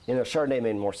 you know, Chardonnay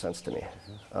made more sense to me,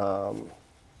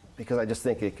 because I just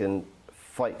think it can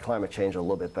fight climate change a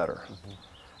little bit better.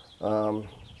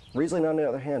 Riesling, on the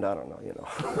other hand, I don't know, you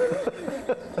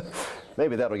know.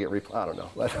 Maybe that'll get I don't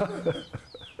know.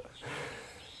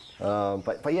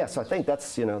 But yeah, so I think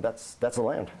that's, you know, that's the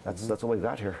land. That's what we've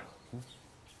got here.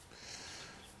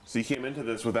 So you came into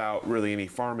this without really any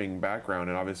farming background,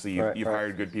 and obviously you've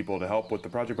hired good people to help with the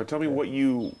project. But tell me what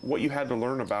you had to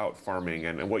learn about farming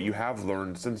and what you have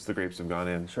learned since the grapes have gone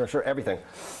in. Sure, everything,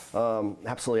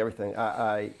 absolutely everything.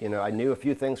 You know, I knew a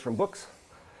few things from books,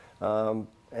 and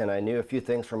I knew a few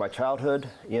things from my childhood.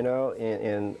 You know,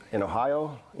 in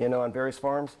Ohio, you know, on various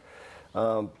farms,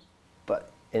 but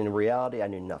in reality, I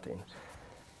knew nothing.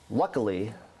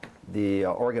 Luckily, the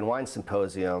Oregon Wine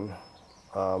Symposium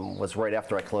was right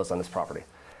after I closed on this property.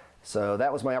 So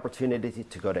that was my opportunity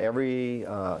to go to every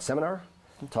seminar,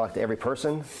 talk to every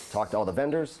person, talk to all the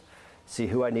vendors, see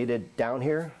who I needed down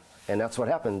here, and that's what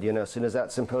happened. You know, as soon as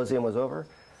that symposium was over,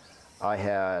 I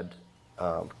had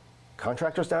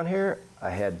contractors down here, I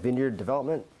had vineyard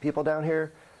development people down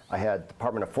here, I had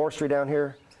Department of Forestry down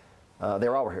here, they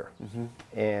were all over here,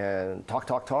 and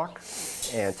talk,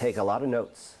 and take a lot of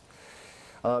notes.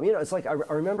 You know, it's like I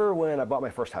remember when I bought my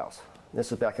first house. This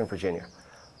was back in Virginia,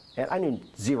 and I knew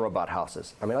zero about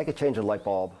houses. I mean, I could change a light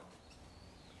bulb.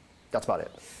 That's about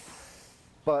it.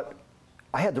 But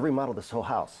I had to remodel this whole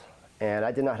house, and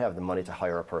I did not have the money to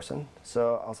hire a person.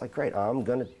 So I was like, great, I'm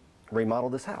going to remodel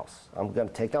this house. I'm going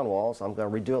to take down walls. I'm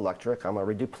going to redo electric. I'm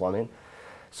going to redo plumbing.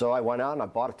 So I went out and I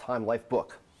bought a Time Life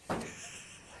book.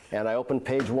 And I opened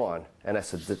page 1, and I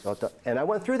said, and I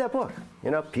went through that book,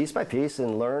 you know, piece by piece,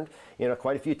 and learned, you know,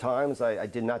 quite a few times. I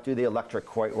did not do the electric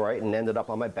quite right and ended up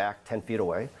on my back 10 feet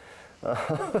away,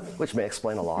 which may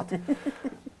explain a lot.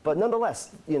 But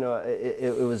nonetheless, you know,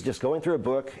 it was just going through a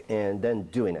book and then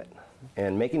doing it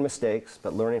and making mistakes,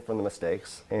 but learning from the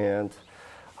mistakes, and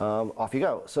off you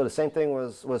go. So the same thing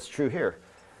was true here.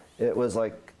 It was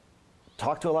like,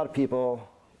 talk to a lot of people,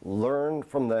 learn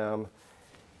from them,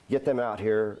 get them out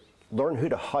here, learn who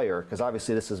to hire, because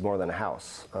obviously this is more than a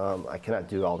house. I cannot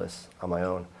do all this on my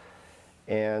own.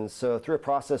 And so through a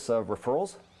process of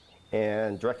referrals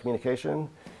and direct communication,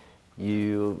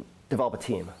 you develop a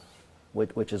team,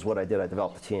 which is what I did. I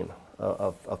developed a team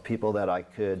of people that I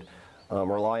could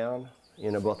rely on,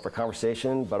 you know, both for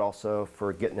conversation, but also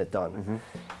for getting it done.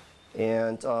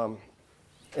 And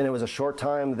it was a short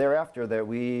time thereafter that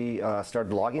we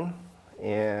started logging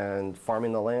and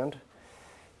farming the land.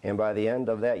 And by the end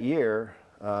of that year,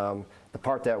 the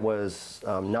part that was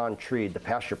non-treed, the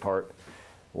pasture part,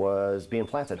 was being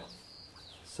planted.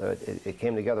 So it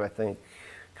came together, I think,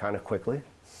 kind of quickly.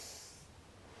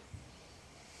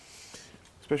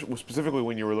 Specifically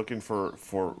when you were looking for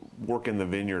work in the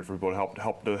vineyard, for people to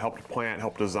help to plant,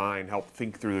 help design, help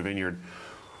think through the vineyard,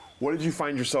 what did you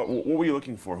find yourself, what were you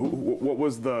looking for? What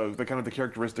was the kind of the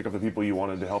characteristic of the people you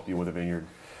wanted to help you with a vineyard?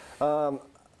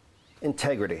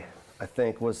 Integrity, I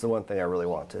think, was the one thing I really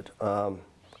wanted. I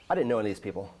didn't know any of these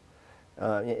people.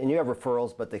 And you have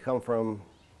referrals, but they come from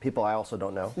people I also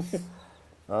don't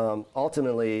know.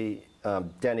 Ultimately,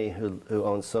 Denny, who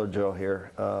owns Sojo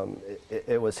here,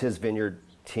 it was his vineyard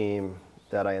team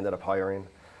that I ended up hiring.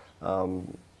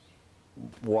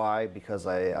 Why? Because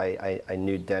I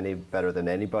knew Denny better than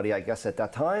anybody, I guess, at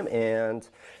that time. And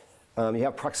you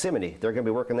have proximity. They're going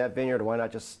to be working that vineyard. Why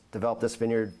not just develop this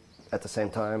vineyard at the same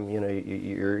time? You know,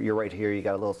 you're right here. You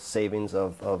got a little savings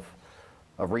of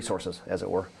resources, as it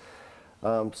were.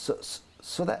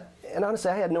 So that, and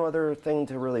honestly, I had no other thing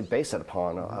to really base it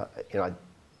upon. You know, I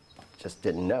just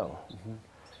didn't know.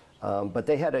 But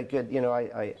they had a good, you know,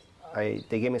 they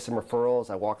gave me some referrals.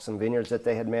 I walked some vineyards that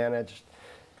they had managed.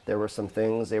 There were some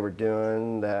things they were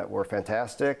doing that were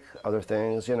fantastic. Other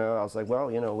things, you know, I was like,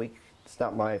 well, you know, it's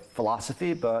not my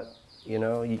philosophy, but, you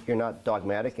know, you're not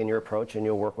dogmatic in your approach, and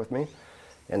you'll work with me.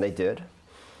 And they did.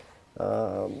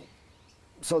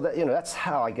 So that, you know, that's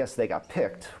how I guess they got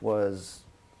picked, was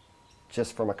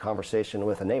just from a conversation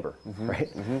with a neighbor, right?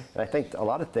 And I think a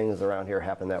lot of things around here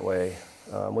happen that way,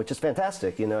 which is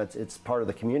fantastic. You know, it's part of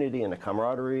the community and the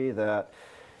camaraderie that,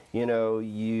 you know,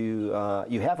 you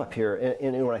have up here.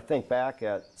 And when I think back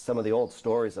at some of the old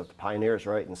stories of the pioneers,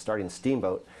 right, and starting the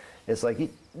steamboat, it's like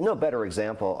no better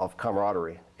example of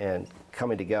camaraderie and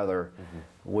coming together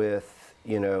with,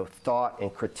 you know, thought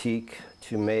and critique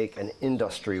to make an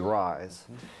industry rise.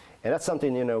 And that's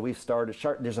something, you know, we've started.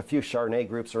 There's a few Chardonnay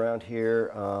groups around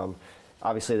here.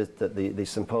 Obviously, the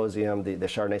symposium, the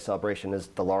Chardonnay celebration is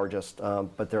the largest,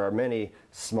 but there are many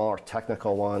smaller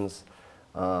technical ones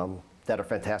that are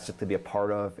fantastic to be a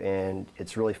part of, and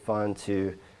it's really fun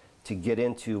to get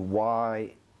into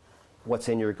why what's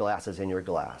in your glass is in your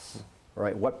glass,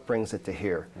 right? What brings it to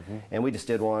here? And we just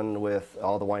did one with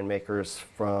all the winemakers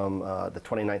from the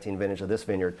 2019 vintage of this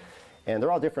vineyard. And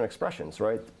they're all different expressions,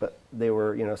 right? But they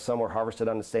were, you know, some were harvested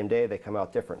on the same day, they come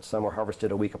out different. Some were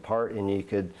harvested a week apart, and you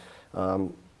could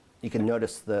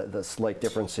notice the slight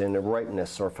difference in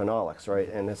ripeness or phenolics, right?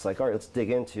 And it's like, all right, let's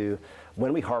dig into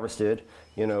when we harvested,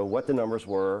 you know, what the numbers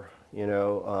were, you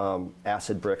know,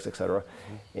 acid bricks, et cetera.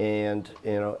 And,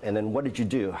 you know, and then what did you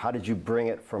do? How did you bring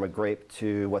it from a grape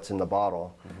to what's in the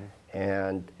bottle?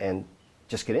 And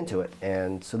just get into it.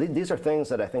 And so these are things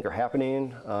that I think are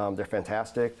happening. They're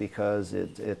fantastic because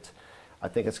I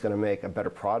think it's going to make a better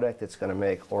product. It's going to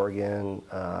make Oregon,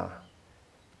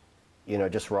 you know,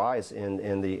 just rise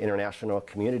in the international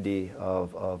community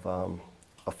of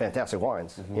fantastic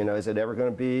wines. You know, is it ever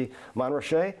going to be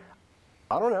Montrachet?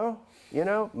 I don't know. You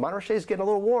know, Montrachet is getting a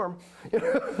little warm.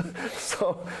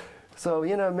 So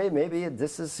you know, maybe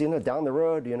this is, you know, down the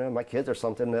road. You know, my kids or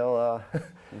something, they'll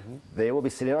they will be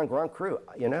sitting on Grand Cru.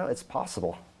 You know, it's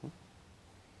possible.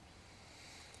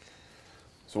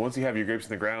 So once you have your grapes in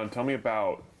the ground, tell me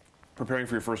about preparing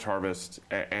for your first harvest,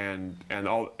 and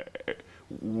all,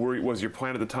 was your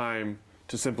plan at the time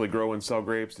to simply grow and sell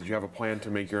grapes? Did you have a plan to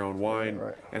make your own wine?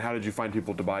 Right. And how did you find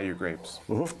people to buy your grapes?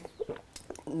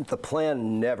 The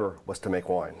plan never was to make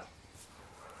wine.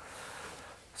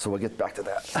 So we'll get back to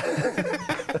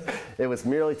that. It was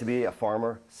merely to be a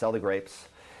farmer, sell the grapes,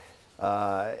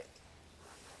 and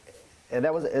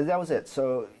that was it.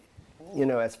 So, you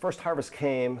know, as first harvest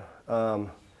came,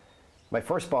 my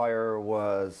first buyer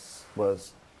was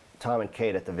Tom and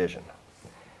Kate at the Vision,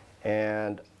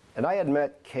 and I had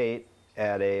met Kate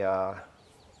at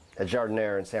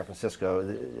Jardiniere in San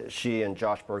Francisco. She and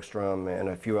Josh Bergstrom and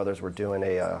a few others were doing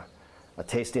a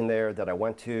tasting there that I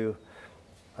went to.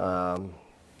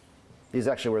 These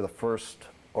actually were the first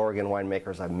Oregon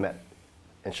winemakers I met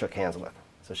and shook hands with.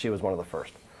 So she was one of the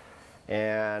first.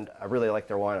 And I really liked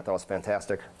their wine. I thought it was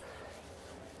fantastic.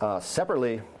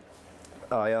 Separately,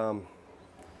 I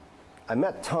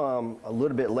met Tom a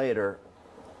little bit later,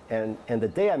 and the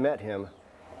day I met him,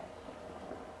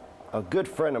 a good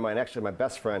friend of mine, actually my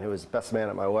best friend, who was the best man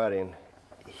at my wedding,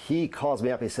 he calls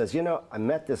me up. He says, you know, I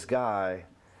met this guy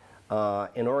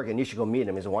in Oregon. You should go meet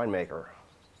him. He's a winemaker.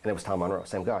 And it was Tom Monroe,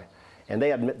 same guy. And they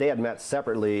had met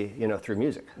separately, you know, through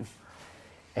music.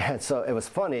 And so it was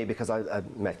funny because I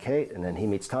met Kate, and then he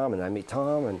meets Tom, and I meet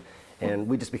Tom, and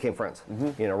we just became friends,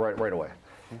 you know, right away.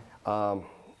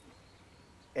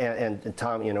 And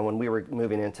Tom, you know, when we were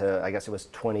moving into, I guess it was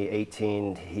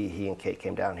 2018, he and Kate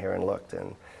came down here and looked,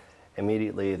 and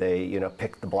immediately they, you know,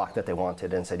 picked the block that they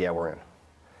wanted and said, yeah, we're in.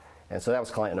 And so that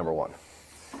was client number one.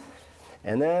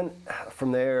 And then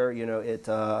from there, you know,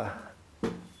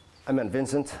 I met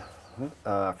Vincent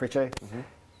Friche,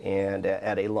 and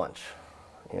at a lunch.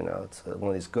 You know, it's one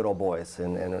of these good old boys,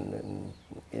 and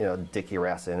you know, Dickie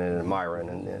Rassin and Myron,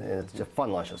 and it's just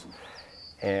fun lunches.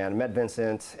 And I met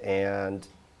Vincent, and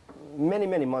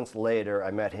many months later,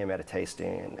 I met him at a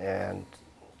tasting, and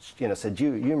you know, said,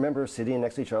 you remember sitting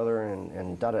next to each other,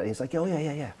 and da-da. He's like, oh yeah.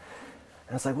 And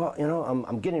I was like, well, you know,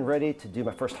 I'm getting ready to do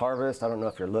my first harvest. I don't know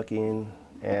if you're looking.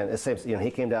 And it seems, you know,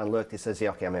 he came down and looked. He says,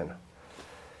 yeah, okay, I'm in.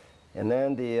 And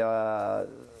then the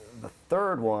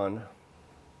third one,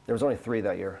 there was only 3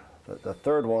 that year. The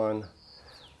third one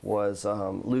was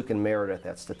Luke and Meredith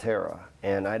at Statera.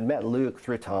 And I'd met Luke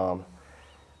through Tom,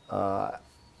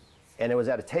 and it was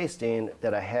at a tasting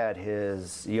that I had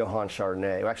his Johann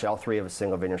Chardonnay. Actually, all 3 of his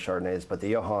single vineyard Chardonnays, but the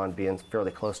Johann, being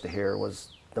fairly close to here, was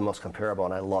the most comparable,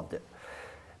 and I loved it.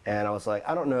 And I was like,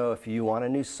 I don't know if you want a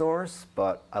new source,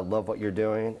 but I love what you're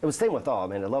doing. It was the same with all.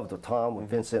 I mean, I loved with Tom, with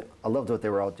Vincent. I loved what they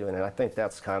were all doing, and I think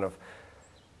that's kind of,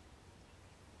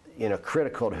 you know,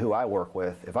 critical to who I work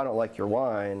with. If I don't like your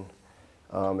wine,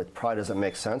 it probably doesn't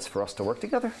make sense for us to work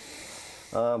together.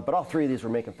 But all 3 of these were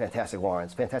making fantastic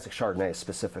wines, fantastic Chardonnays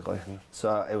specifically.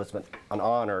 So it was an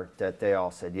honor that they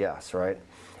all said yes, right?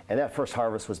 And that first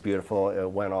harvest was beautiful. It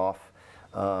went off.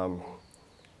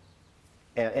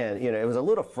 And you know, it was a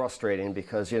little frustrating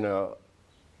because, you know,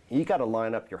 you got to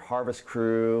line up your harvest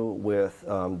crew with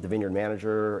the vineyard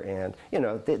manager, and you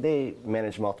know, they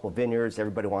manage multiple vineyards.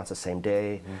 Everybody wants the same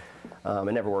day.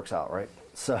 It never works out, right?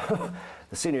 So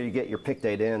the sooner you get your pick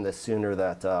date in, the sooner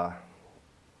that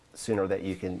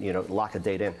you can, you know, lock a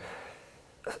date in.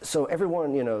 So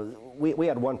everyone, you know, we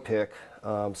had one pick.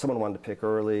 Someone wanted to pick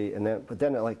early, but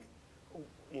then like,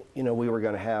 you know, we were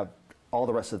going to have all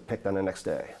the rest of the pick done the next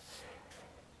day.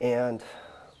 And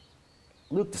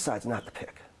Luke decides not to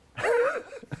pick.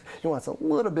 He wants a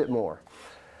little bit more.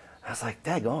 I was like,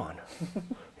 daggone.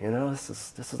 You know, this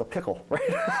is a pickle,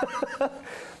 right?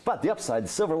 But the upside, the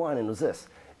silver lining was this,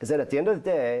 is that at the end of the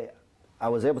day, I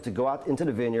was able to go out into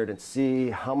the vineyard and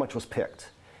see how much was picked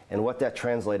and what that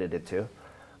translated into.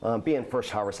 Being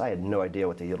first harvest, I had no idea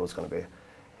what the yield was going to be.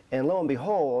 And lo and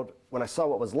behold, when I saw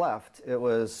what was left, it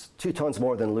was 2 tons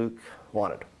more than Luke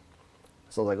wanted.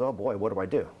 So I was like, oh boy, what do I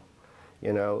do?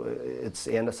 You know, it's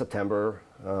the end of September.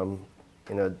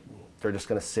 You know, they're just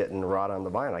going to sit and rot on the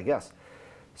vine, I guess.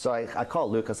 So I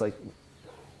called Luke. I was like, do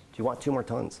you want 2 more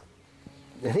tons?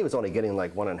 And he was only getting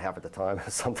like 1.5 at the time or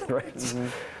something, right?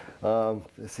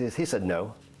 He said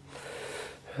no.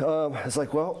 I was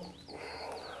like, well,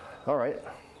 all right.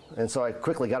 And so I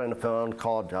quickly got on the phone,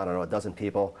 called, I don't know, a dozen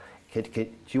people. Do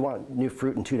you want new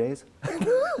fruit in 2 days?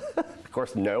 Of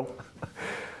course, no.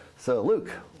 So Luke,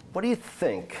 what do you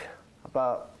think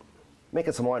about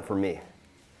making some wine for me?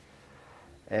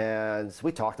 And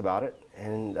we talked about it,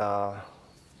 and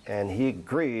he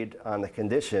agreed on the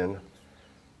condition,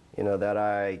 you know, that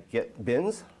I get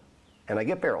bins and I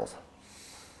get barrels.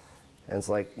 And it's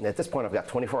like, at this point, I've got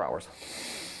 24 hours.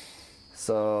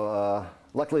 So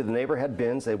luckily, the neighbor had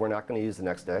bins they were not going to use the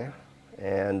next day.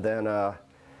 And then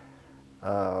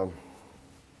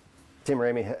Tim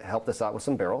Ramey helped us out with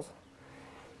some barrels,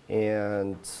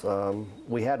 and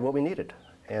we had what we needed.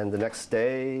 And the next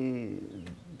day,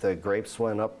 the grapes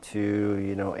went up to,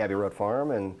 you know, Abbey Road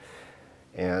Farm,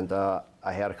 and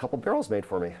I had a couple barrels made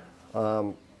for me.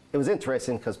 It was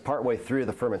interesting because partway through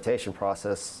the fermentation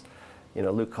process, you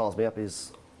know, Luke calls me up.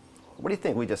 He's, "What do you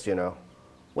think? We just, you know,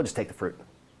 we'll just take the fruit."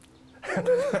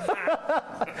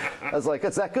 I was like,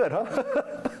 "It's that good, huh?"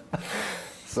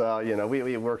 So, you know,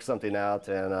 we worked something out,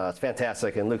 and it's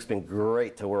fantastic. And Luke's been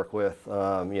great to work with.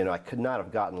 You know, I could not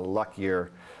have gotten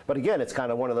luckier. But again, it's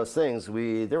kind of one of those things.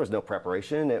 There was no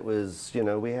preparation. It was, you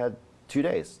know, we had 2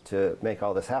 days to make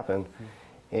all this happen.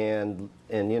 And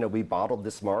you know, we bottled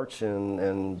this March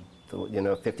and you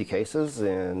know, 50 cases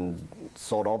and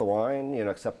sold all the wine, you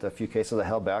know, except a few cases I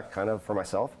held back kind of for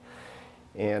myself.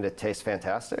 And it tastes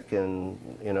fantastic.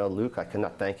 And, you know, Luke, I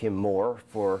cannot thank him more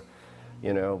for,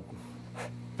 you know,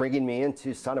 bringing me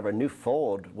into kind of a new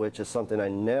fold, which is something I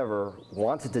never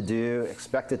wanted to do,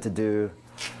 expected to do,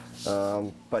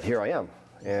 but here I am.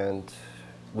 And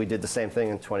we did the same thing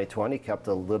in 2020, kept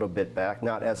a little bit back,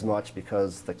 not as much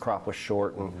because the crop was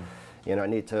short, and you know, I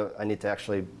need to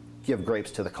actually give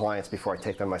grapes to the clients before I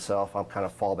take them myself. I'm kind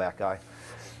of fallback guy,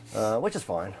 which is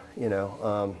fine, you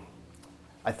know.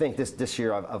 I think this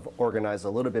year I've organized a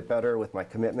little bit better with my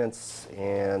commitments,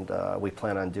 and we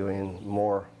plan on doing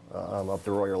more of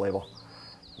the Royer label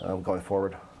going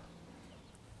forward.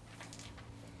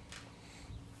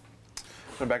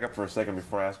 I'm going to back up for a second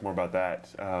before I ask more about that.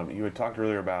 You had talked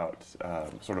earlier about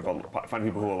sort of finding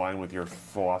people who align with your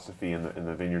philosophy in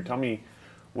the vineyard. Tell me,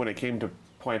 when it came to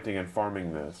planting and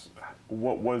farming this,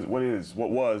 what was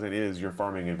and is your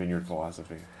farming and vineyard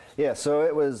philosophy? Yeah, so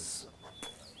it was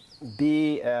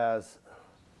be as,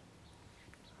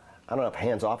 I don't know if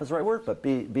hands-off is the right word, but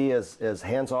be as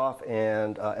hands-off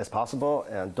and as possible,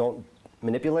 and don't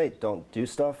manipulate, don't do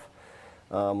stuff.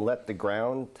 Let the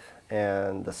ground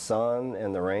and the sun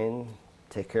and the rain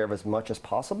take care of as much as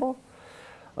possible.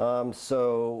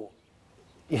 So,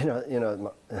 you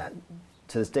know,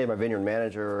 to this day, my vineyard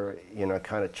manager, you know,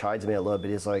 kind of chides me a little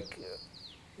bit. He's like,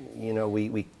 you know,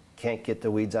 we can't get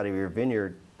the weeds out of your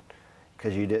vineyard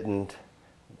because you didn't,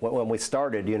 when we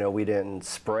started, you know, we didn't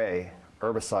spray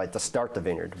herbicide to start the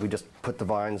vineyard. We just put the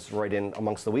vines right in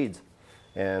amongst the weeds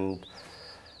and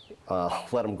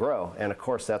let them grow. And of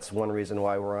course, that's one reason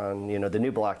why we're on, you know, the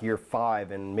new block year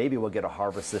 5, and maybe we'll get a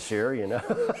harvest this year, you know.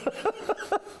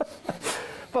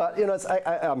 But, you know,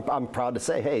 I'm proud to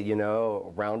say, hey, you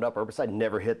know, Roundup herbicide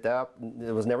never hit that.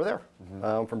 It was never there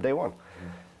from day one.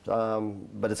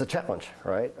 But it's a challenge,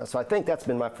 right? So I think that's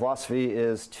been my philosophy,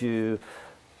 is to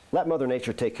let Mother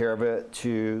Nature take care of it,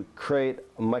 to create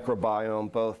a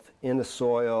microbiome both in the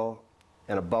soil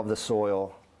and above the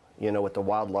soil, you know, with the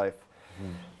wildlife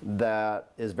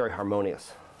that is very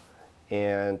harmonious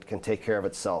and can take care of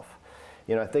itself.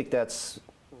 You know, I think that's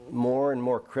more and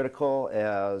more critical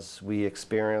as we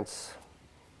experience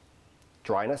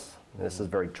dryness. This is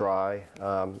very dry.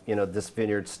 You know, this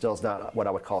vineyard still is not what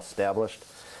I would call established.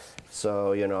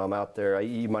 So, you know, I'm out there.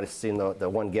 You might have seen the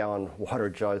 1-gallon water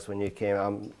jugs when you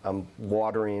came. I'm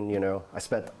watering, you know. I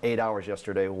spent 8 hours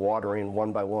yesterday watering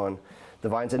one by one the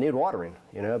vines that need watering,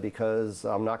 you know, because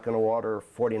I'm not going to water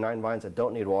 49 vines that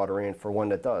don't need watering for one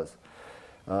that does.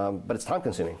 But it's time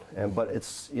consuming, but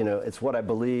it's, you know, it's what I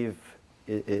believe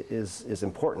is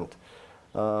important.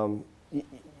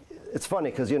 It's funny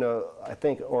because, you know, I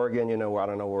think Oregon, you know, I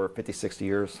don't know, we're 50, 60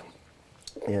 years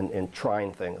in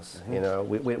trying things. You know,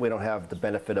 we don't have the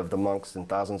benefit of the monks and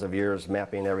thousands of years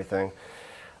mapping everything.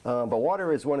 But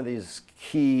water is one of these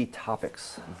key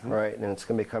topics, right? And it's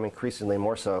going to become increasingly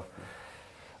more so.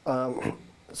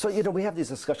 So, you know, we have these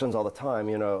discussions all the time,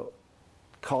 you know,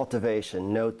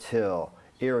 cultivation, no-till,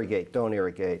 irrigate, don't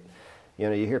irrigate. You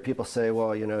know, you hear people say,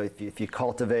 well, you know, if you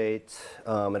cultivate,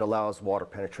 it allows water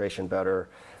penetration better.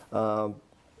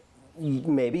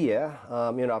 Maybe, yeah.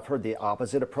 You know, I've heard the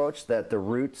opposite approach, that the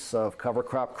roots of cover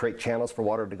crop create channels for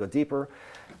water to go deeper.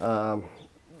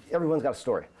 Everyone's got a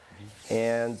story.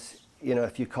 And, you know,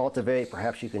 if you cultivate,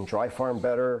 perhaps you can dry farm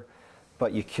better,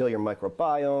 but you kill your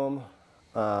microbiome.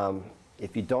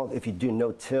 If you do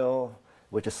no-till,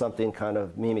 which is something kind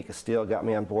of Mimi Castile got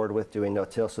me on board with, doing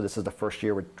no-till, so this is the first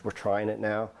year we're trying it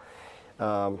now.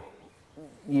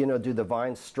 You know, do the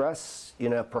vines stress? You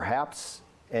know, perhaps.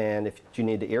 And if you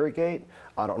need to irrigate,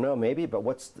 I don't know, maybe, but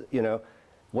what's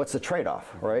the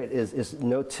trade-off, right? Is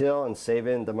no-till and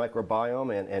saving the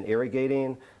microbiome and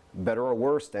irrigating better or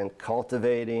worse than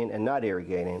cultivating and not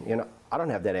irrigating? You know, I don't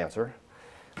have that answer.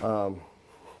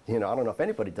 You know, I don't know if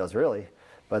anybody does really,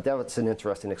 But that's an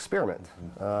interesting experiment,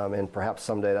 and perhaps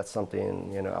someday that's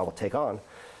something I will take on.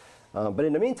 But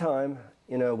in the meantime,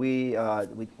 we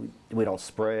don't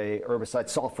spray herbicide.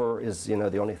 Sulfur is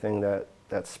the only thing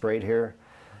that's sprayed here.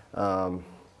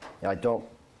 I don't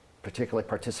particularly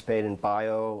participate in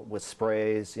bio with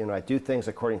sprays. I do things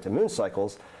according to moon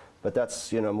cycles, but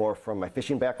that's more from my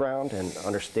fishing background and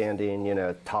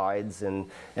understanding tides and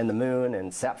the moon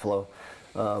and sap flow,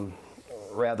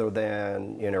 rather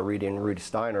than reading Rudy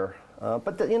Steiner.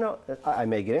 But I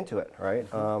may get into it, right?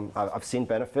 I've seen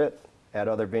benefit at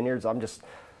other vineyards.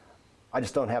 I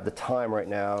just don't have the time right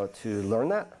now to learn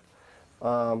that.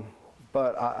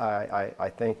 But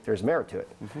I think there's merit to it.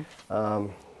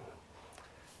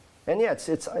 And yeah,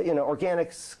 it's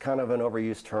organic's kind of an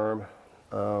overused term.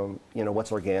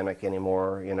 What's organic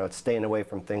anymore? It's staying away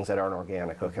from things that aren't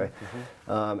organic, okay?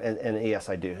 And yes,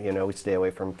 I do. We stay away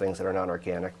from things that are not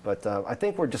organic. But I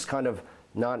think we're just kind of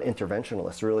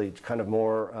non-interventionalists, really kind of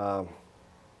more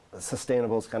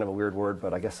sustainable is kind of a weird word,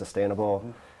 but I guess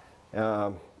sustainable.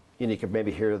 You could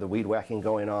maybe hear the weed whacking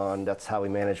going on. That's how we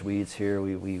manage weeds here.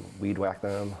 We weed whack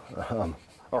them,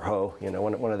 or hoe,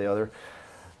 one or the other.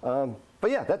 But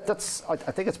yeah,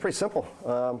 I think it's pretty simple.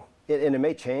 And it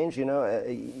may change,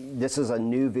 this is a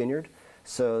new vineyard,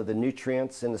 so the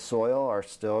nutrients in the soil are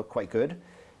still quite good.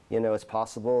 It's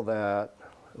possible that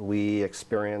we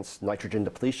experience nitrogen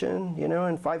depletion,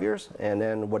 in 5 years. And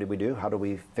then what do? How do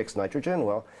we fix nitrogen?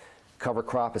 Well, cover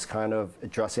crop is kind of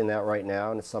addressing that right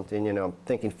now, and it's something, I'm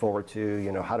thinking forward to,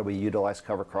 how do we utilize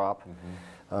cover crop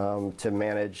to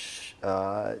manage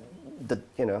the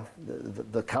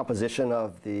composition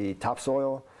of the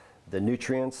topsoil, the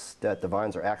nutrients that the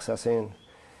vines are accessing.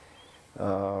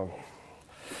 So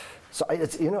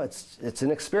it's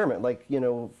an experiment. Like,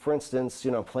 for instance,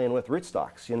 playing with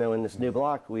rootstocks. In this new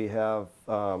block we have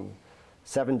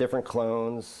 7 different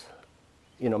clones,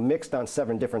 mixed on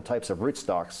 7 different types of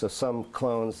rootstocks. So some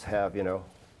clones have 2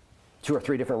 or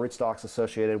 3 different rootstocks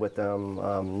associated with them.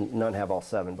 None have all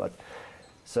 7, but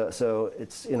so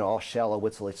it's all shallow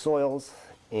Witsley soils.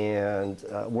 And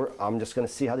I'm just going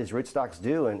to see how these rootstocks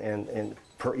do, and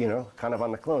kind of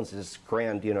on the clones. This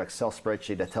grand Excel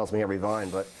spreadsheet that tells me every vine,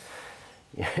 but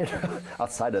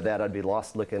outside of that, I'd be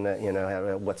lost looking at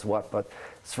what's what. But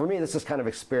for me, this is kind of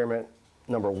experiment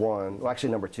number 1. Well,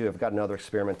 actually number 2. I've got another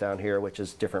experiment down here, which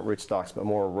is different rootstocks, but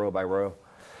more row by row.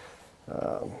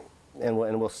 And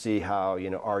we'll see how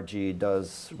RG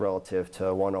does relative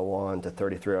to 101 to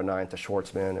 3309 to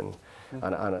Schwartzman, and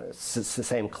on a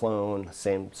same clone,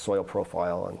 same soil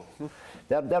profile, and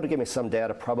that would give me some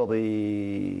data.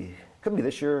 Probably could be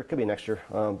this year, could be next year,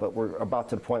 but we're about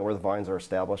to the point where the vines are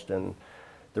established and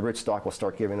the rootstock will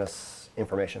start giving us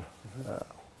information.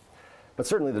 But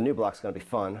certainly the new block's going to be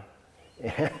fun,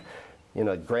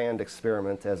 grand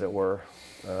experiment as it were.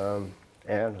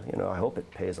 And I hope it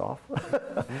pays off.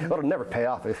 It'll never pay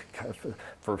off. It's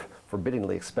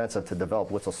forbiddingly expensive to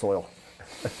develop Witzel soil.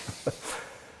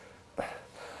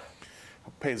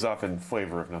 Pays off in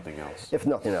flavor, if nothing else. If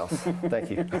nothing else. Thank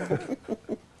you.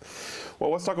 Well,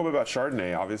 let's talk a bit about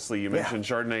Chardonnay. Obviously, you mentioned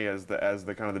Chardonnay as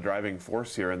the kind of the driving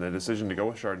force here, and the decision to go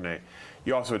with Chardonnay.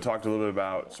 You also had talked a little bit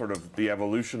about sort of the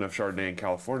evolution of Chardonnay in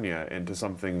California into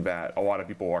something that a lot of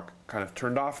people are kind of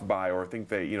turned off by, or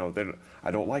think I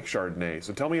don't like Chardonnay.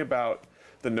 So tell me about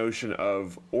the notion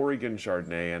of Oregon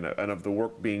Chardonnay and of the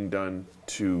work being done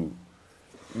to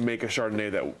make a Chardonnay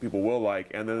that people will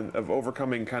like, and then of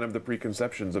overcoming kind of the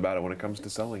preconceptions about it when it comes to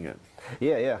selling it.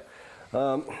 Yeah.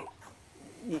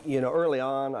 Early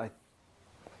on,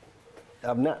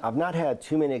 I've not had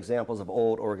too many examples of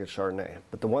old Oregon Chardonnay,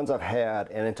 but the ones I've had,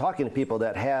 and in talking to people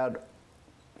that had,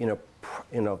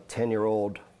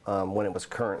 10-year-old when it was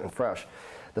current and fresh,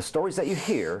 the stories that you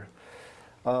hear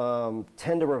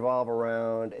tend to revolve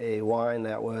around a wine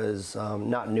that was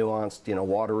not nuanced,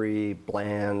 watery,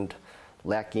 bland,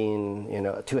 lacking,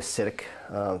 too acidic,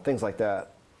 things like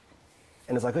that.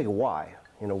 And it's like, okay, why?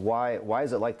 Why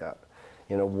is it like that?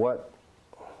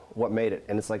 What made it?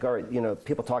 And it's like, all right,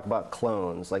 people talk about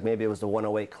clones, like maybe it was the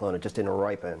 108 clone, it just didn't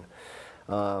ripen.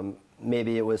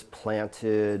 Maybe it was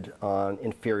planted on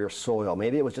inferior soil.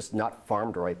 Maybe it was just not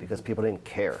farmed right because people didn't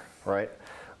care, right?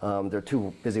 They're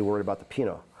too busy worried about the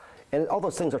Pinot. And all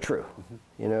those things are true.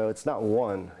 It's not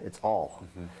one, it's all.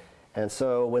 And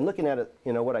so when looking at it,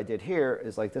 what I did here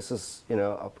is like, this is,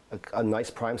 a nice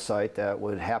prime site that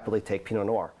would happily take Pinot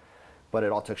Noir, but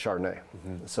it all took Chardonnay.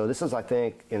 So this is, I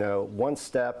think, one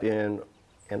step in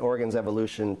Oregon's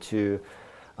evolution to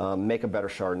make a better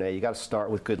Chardonnay. You got to start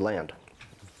with good land.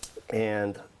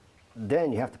 And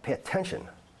then you have to pay attention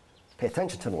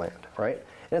to the land, right?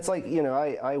 And it's like,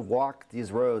 I walk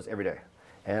these rows every day.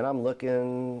 and I'm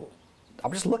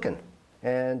just looking.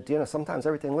 And, sometimes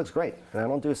everything looks great, and I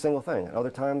don't do a single thing.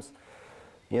 Other times,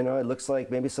 it looks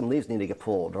like maybe some leaves need to get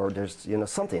pulled, or there's,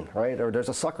 something, right? Or there's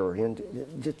a sucker,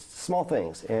 just small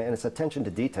things. And it's attention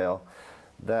to detail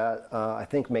that I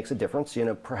think makes a difference,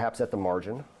 perhaps at the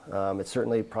margin. It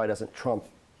certainly probably doesn't trump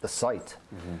the site,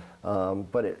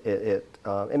 but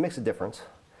it makes a difference.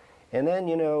 And then,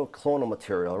 clonal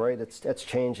material, right? That's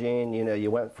changing.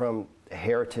 You went from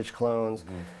heritage clones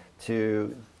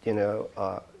to,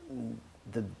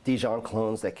 the Dijon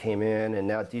clones that came in, and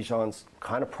now Dijon's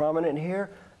kind of prominent here.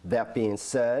 That being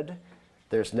said,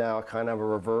 there's now kind of a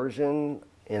reversion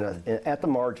at the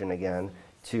margin again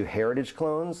to heritage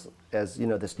clones. As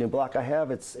this new block I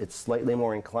have, it's slightly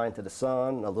more inclined to the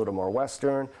sun, a little more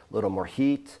western, a little more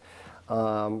heat.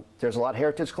 There's a lot of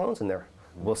heritage clones in there.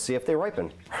 We'll see if they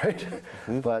ripen, right?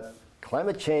 But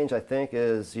climate change, I think,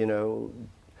 is,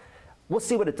 we'll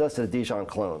see what it does to the Dijon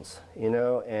clones,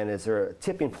 and is there a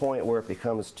tipping point where it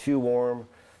becomes too warm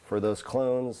for those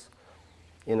clones?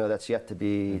 That's yet to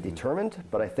be determined,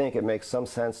 but I think it makes some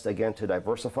sense, again, to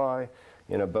diversify,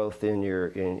 both in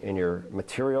your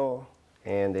material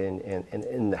and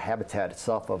in the habitat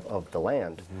itself of the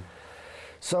land.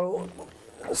 So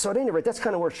at any rate, that's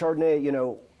kind of where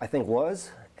Chardonnay, I think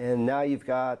was, and now you've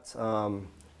got,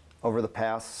 over the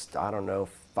past, I don't know,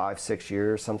 5-6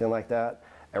 years, something like that,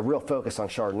 a real focus on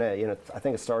Chardonnay. I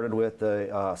think it started with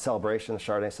the celebration, the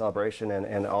Chardonnay celebration,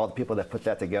 and all the people that put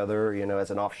that together,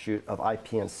 as an offshoot of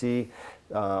IPNC.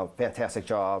 Fantastic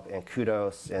job, and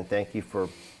kudos, and thank you for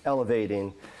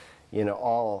elevating,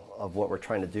 all of what we're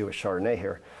trying to do with Chardonnay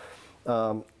here.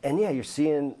 And yeah, you're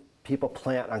seeing people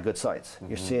plant on good sites.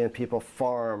 You're seeing people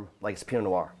farm like it's Pinot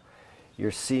Noir.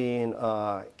 You're seeing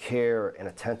care and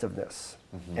attentiveness.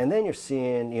 And then you're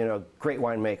seeing, great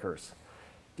winemakers,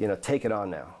 take it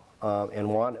on now, and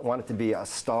want it to be a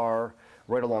star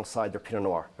right alongside their Pinot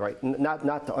Noir, right?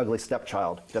 Not the ugly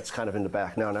stepchild that's kind of in the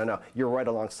back. No. You're right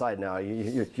alongside now.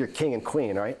 You're king and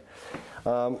queen, right?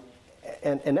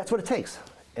 And that's what it takes.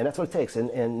 And that's what it takes.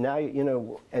 And now,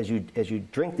 as you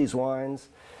drink these wines,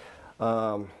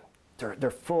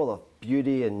 they're full of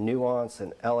beauty and nuance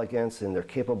and elegance, and they're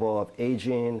capable of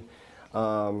aging.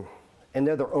 And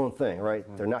they're their own thing, right?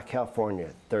 They're not California.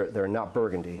 They're not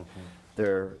Burgundy.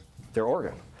 They're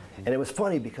Oregon. And it was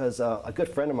funny because a good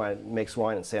friend of mine makes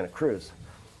wine in Santa Cruz,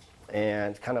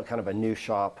 and kind of a new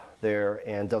shop there,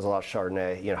 and does a lot of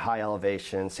Chardonnay, high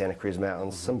elevation, Santa Cruz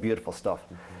Mountains, some beautiful stuff.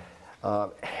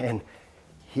 And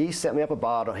he sent me up a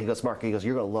bottle. He goes, Mark, you're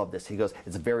going to love this. He goes,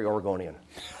 it's very Oregonian.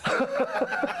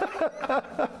 I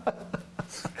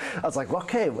was like, well,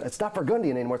 okay, it's not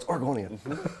Burgundian anymore, it's Oregonian.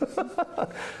 I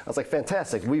was like,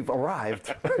 fantastic, we've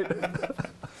arrived.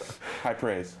 High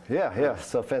praise. Yeah,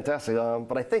 so fantastic.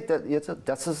 But I think that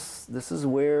this is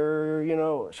where,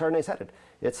 Chardonnay's headed.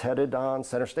 It's headed on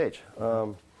center stage. I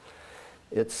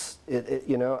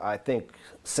think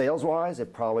sales-wise,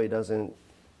 it probably doesn't,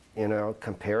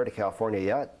 compare to California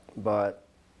yet, but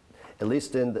at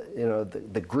least in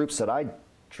the groups that I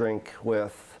drink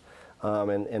with,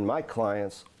 and my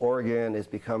clients, Oregon is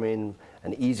becoming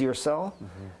an easier sell.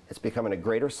 It's becoming a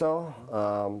greater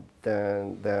sell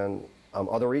than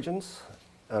other regions.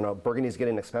 I know Burgundy's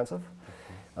getting expensive,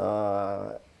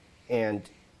 and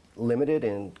limited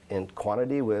in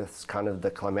quantity with kind of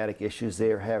the climatic issues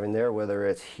they're having there, whether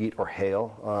it's heat or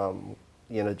hail.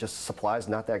 Just supply's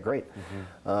not that great.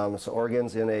 So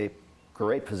Oregon's in a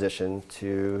great position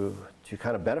to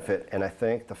kind of benefit, and I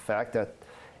think the fact that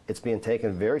it's being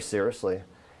taken very seriously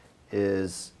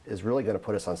is really going to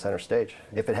put us on center stage,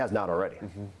 if it has not already.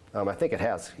 I think it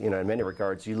has, in many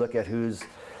regards. You look at who's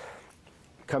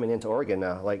coming into Oregon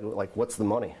now, like what's the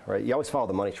money, right? You always follow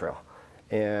the money trail.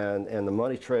 And the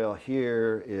money trail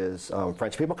here is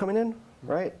French people coming in,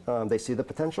 right? They see the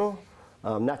potential,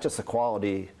 not just the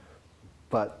quality,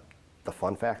 but the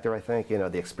fun factor, I think,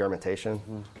 the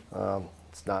experimentation.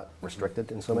 It's not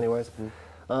restricted in so many ways.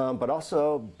 But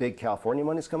also big California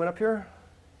money's coming up here,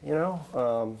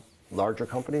 larger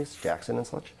companies, Jackson and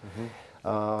such.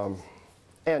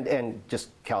 And just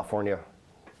California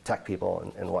tech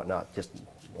people and whatnot, just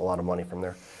a lot of money from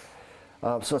there.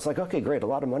 So it's like, okay, great, a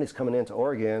lot of money's coming into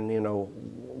Oregon,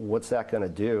 what's that going to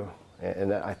do?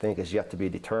 And that, I think, is yet to be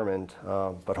determined,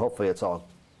 but hopefully it's all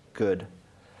good.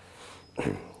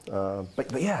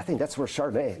 But yeah, I think that's where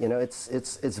Chardonnay,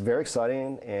 it's very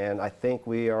exciting, and I think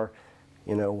we are,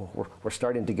 we're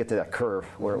starting to get to that curve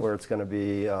where it's going to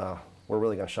be, we're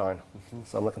really going to shine.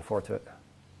 So I'm looking forward to it.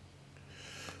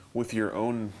 With your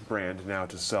own brand now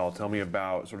to sell, tell me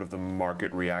about sort of the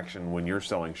market reaction when you're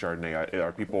selling Chardonnay.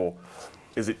 Are people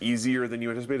Is it easier than you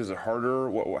anticipated? Is it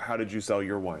harder? How did you sell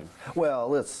your wine? Well,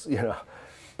 let's,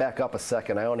 back up a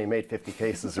second. I only made 50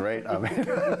 cases, right? I mean,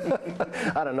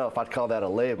 I don't know if I'd call that a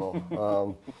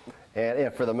label.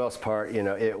 And for the most part,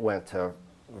 it went to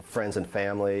friends and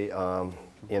family,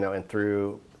 and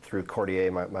through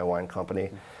Courtier, my wine company.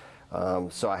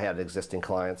 So I had existing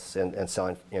clients and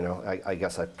selling, I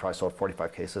guess I probably sold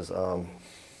 45 cases.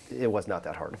 It was not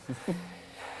that hard.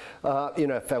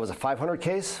 If that was a 500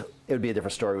 case, it would be a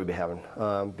different story we'd be having,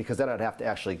 because then I'd have to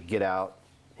actually get out,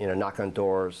 knock on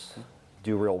doors,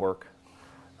 do real work.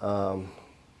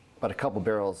 But a couple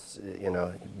barrels,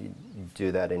 you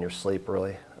do that in your sleep,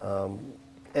 really.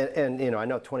 And I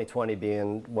know 2020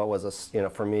 being what was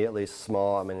for me at least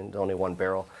small. I mean, only one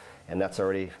barrel, and that's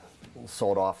already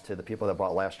sold off to the people that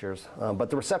bought last year's.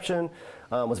 But the reception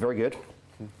was very good.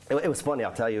 It was funny,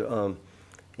 I'll tell you.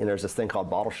 There's this thing called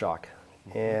bottle shock.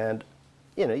 And,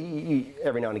 you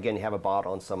every now and again you have a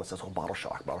bottle and someone says, oh, bottle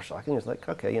shock. And you're like,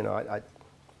 okay,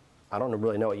 I don't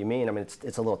really know what you mean. I mean,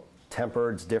 it's a little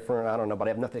tempered, it's different, I don't know, but I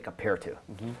have nothing to compare to.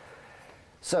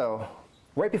 So,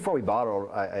 right before we bottled,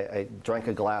 I drank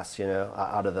a glass,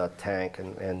 out of the tank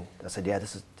and I said, yeah,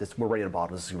 we're ready to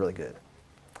bottle, this is really good.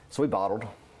 So we bottled,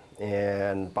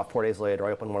 and about 4 days later,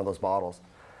 I opened one of those bottles.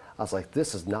 I was like,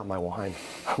 this is not my wine.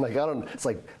 I'm like, it's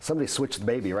like somebody switched the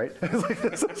baby, right?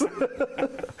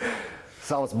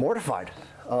 So I was mortified.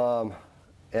 And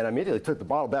I immediately took the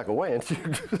bottle back away, and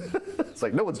it's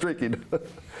like, no one's drinking.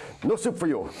 No soup for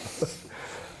you.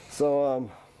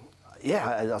 So,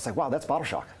 I was like, wow, that's bottle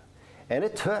shock. And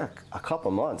it took a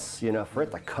couple months, for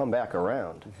it to come back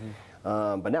around.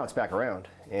 But now it's back around,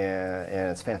 and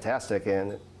it's fantastic.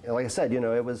 And like I said,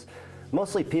 it was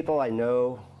mostly people I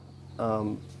know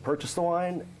purchased the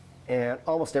wine, and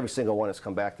almost every single one has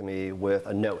come back to me with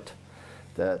a note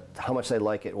that how much they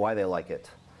like it, why they like it,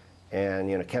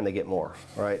 and can they get more,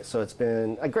 right? So it's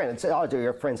been, granted, it's all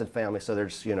your friends and family, so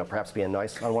there's perhaps being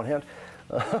nice on one hand,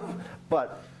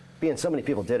 but being so many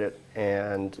people did it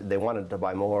and they wanted to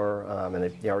buy more, and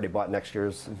they already bought next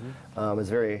year's, is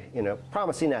very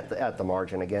promising at the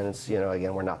margin. Again, it's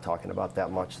again, we're not talking about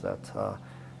that much that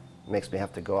makes me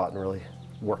have to go out and really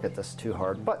work at this too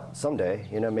hard. But someday,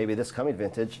 maybe this coming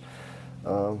vintage,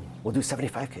 we'll do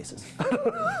 75 cases.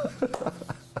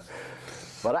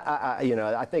 But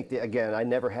I think again, I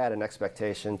never had an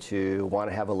expectation to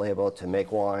want to have a label, to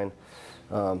make wine.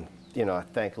 I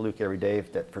thank Luke every day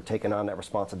for taking on that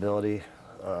responsibility.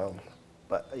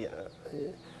 But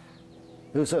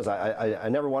who says I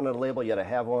never wanted a label, yet I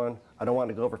have one. I don't want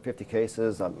to go over 50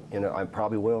 cases. I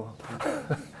probably will.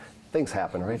 Things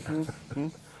happen, right?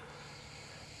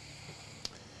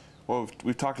 Well,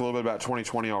 we've talked a little bit about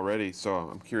 2020 already, so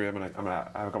I'm curious. I'm gonna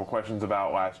have a couple questions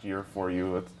about last year for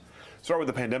you. Let's start with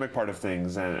the pandemic part of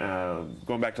things, and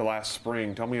going back to last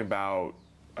spring. Tell me about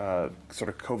sort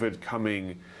of COVID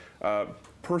coming,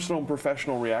 personal and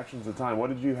professional reactions at the time. What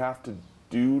did you have to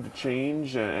do to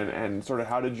change, and sort of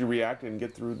how did you react and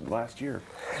get through last year?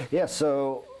 Yeah,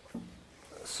 so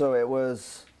it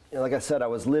was, like I said, I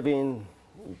was living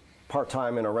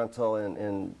part-time in a rental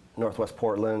in Northwest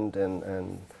Portland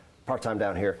and part-time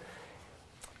down here.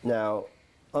 Now,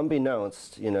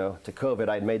 unbeknownst, to COVID,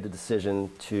 I'd made the decision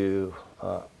to,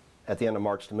 at the end of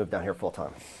March, to move down here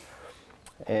full-time.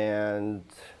 And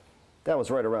that was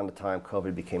right around the time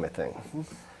COVID became a thing.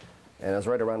 And it was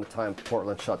right around the time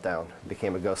Portland shut down,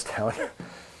 became a ghost town.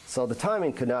 So the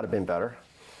timing could not have been better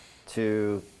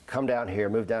to come down here,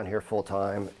 move down here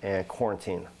full-time, and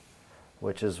quarantine,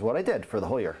 which is what I did for the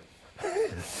whole year.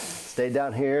 Stayed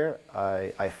down here,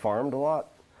 I farmed a lot,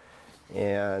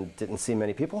 and didn't see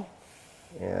many people,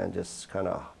 and just kind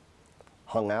of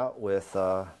hung out with,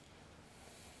 well,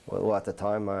 at the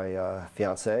time, my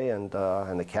fiance and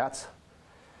the cats,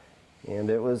 and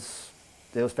it was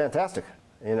fantastic.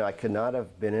 I could not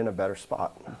have been in a better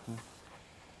spot.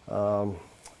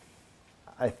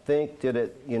 I think did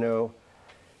it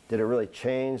really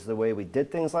change the way we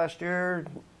did things last year?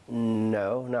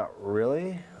 No, not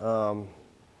really.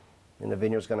 And the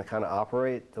vineyard's going to kind of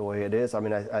operate the way it is. I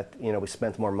mean, we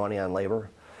spent more money on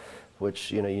labor, which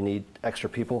you need extra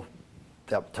people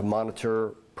to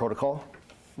monitor protocol.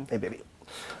 Hey, baby.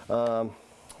 But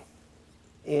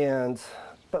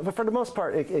for the most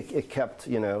part, it kept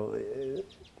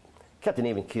kept an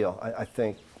even keel. I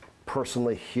think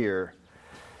personally here,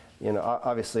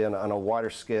 obviously on a wider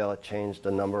scale, it changed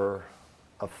a number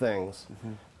of things.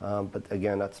 But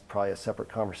again, that's probably a separate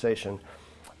conversation.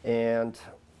 And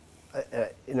and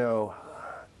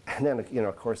then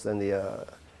of course, then the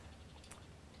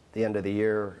end of the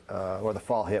year or the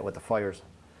fall hit with the fires,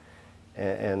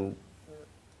 and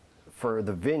for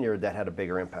the vineyard, that had a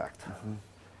bigger impact.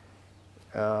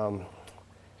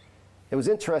 It was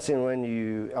interesting when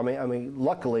you, I mean,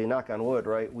 luckily, knock on wood,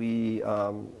 right?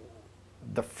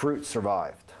 The fruit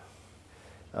survived,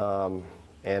 and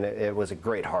it was a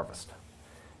great harvest.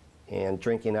 And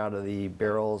drinking out of the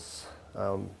barrels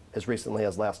as recently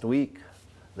as last week,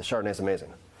 the Chardonnay is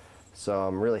amazing. So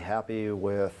I'm really happy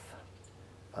with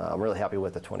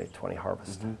the 2020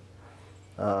 harvest.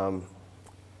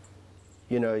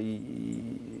 You know,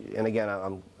 and again,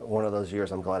 I'm one of those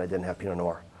years I'm glad I didn't have Pinot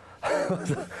Noir.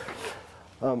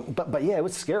 But yeah, it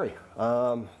was scary.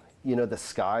 You know, the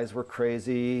skies were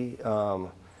crazy.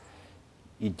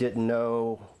 You didn't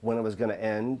know when it was going to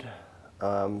end.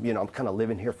 You know, I'm kind of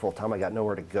living here full time. I got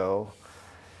nowhere to go.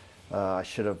 I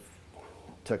should have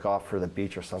took off for the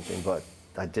beach or something, but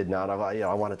I did not.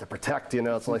 I wanted to protect. You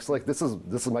know, it's like this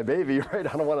is my baby, right?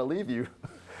 I don't want to leave you.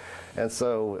 And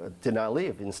so did not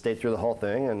leave and stayed through the whole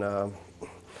thing, and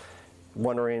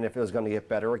wondering if it was going to get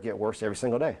better or get worse every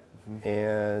single day.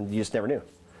 And you just never knew.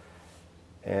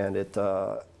 And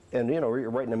and you know, we're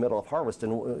right in the middle of harvest,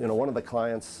 and you know, one of the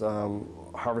clients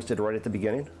harvested right at the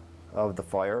beginning of the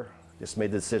fire. Just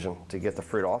made the decision to get the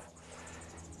fruit off,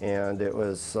 and it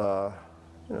was you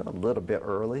know, a little bit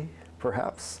early,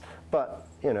 perhaps, but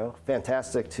you know,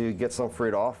 fantastic to get some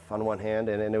fruit off on one hand,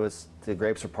 and it was, the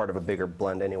grapes are part of a bigger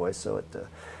blend anyway, so it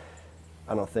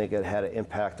I don't think it had an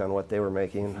impact on what they were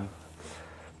making.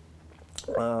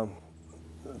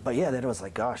 But yeah, then it was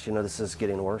like, gosh, you know, this is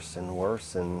getting worse and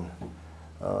worse, and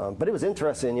but it was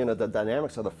interesting, you know, the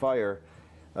dynamics of the fire.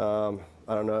 I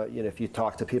don't know, you know, if you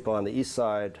talk to people on the east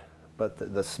side, but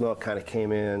the smoke kind of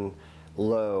came in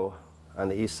low on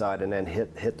the east side and then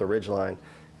hit the ridgeline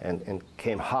and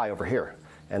came high over here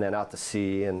and then out to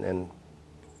sea and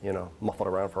you know, muffled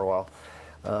around for a while.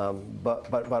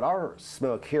 But our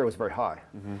smoke here was very high,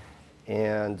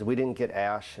 and we didn't get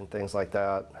ash and things like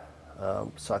that.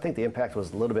 So I think the impact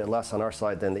was a little bit less on our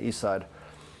side than the east side.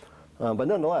 But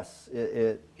nonetheless,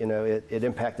 it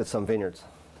impacted some vineyards.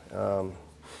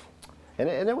 And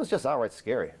it was just outright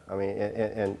scary. I mean,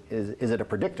 and is it a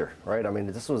predictor, right? I mean,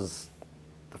 this was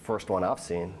the first one I've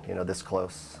seen, you know, this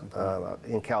close.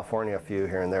 In California, a few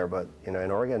here and there, but, you know, in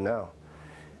Oregon, no.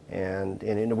 And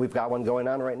you know, we've got one going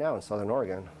on right now in Southern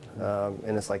Oregon.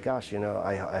 And it's like, gosh, you know,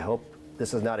 I hope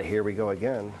this is not a here we go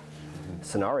again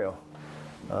scenario.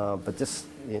 But this,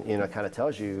 you know, kind of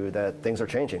tells you that things are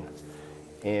changing.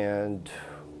 And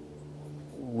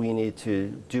we need to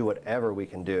do whatever we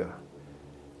can do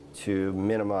to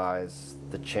minimize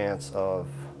the chance of,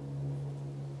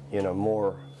 you know,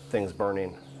 more things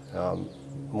burning,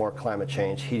 more climate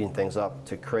change, heating things up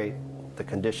to create the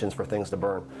conditions for things to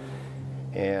burn.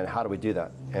 And how do we do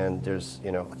that? And there's,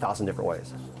 you know, 1,000 different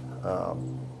ways.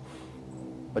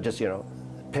 But just, you know,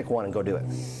 pick one and go do it,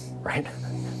 right?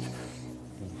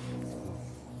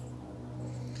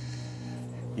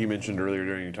 You mentioned earlier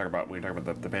when you talk about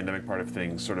the pandemic part of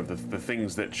things, sort of the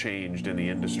things that changed in the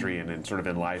industry and sort of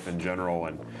in life in general,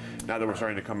 and now that we're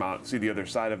starting to come out, see the other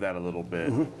side of that a little bit,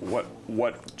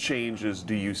 what changes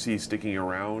do you see sticking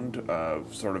around,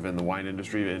 sort of in the wine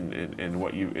industry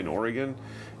in Oregon,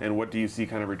 and what do you see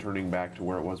kind of returning back to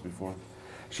where it was before?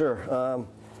 Sure.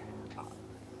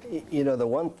 You know, the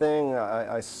one thing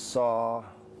I saw,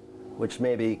 which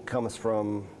maybe comes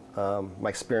from my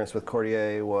experience with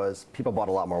Cordier, was people bought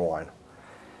a lot more wine,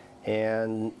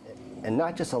 and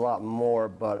not just a lot more,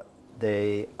 but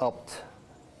they upped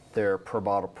their per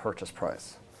bottle purchase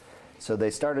price. So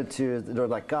they're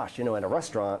like, gosh, you know, in a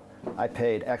restaurant I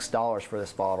paid X dollars for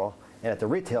this bottle, and at the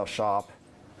retail shop,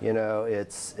 you know,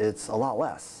 it's a lot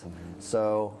less.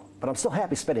 So, but I'm still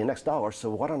happy spending X dollars, so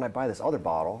why don't I buy this other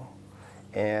bottle?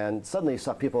 And suddenly you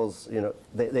saw people's, you know,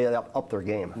 they up their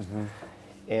game.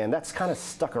 And that's kind of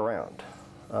stuck around,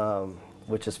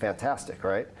 which is fantastic,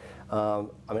 right? I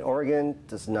mean, Oregon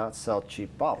does not sell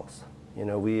cheap bottles. You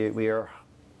know, we are,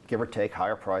 give or take,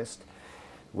 higher priced.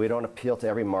 We don't appeal to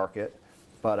every market,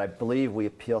 but I believe we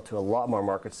appeal to a lot more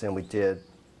markets than we did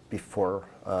before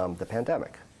the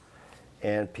pandemic.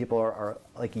 And people are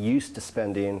like used to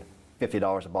spending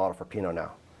 $50 a bottle for Pinot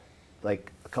now.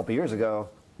 Like a couple years ago,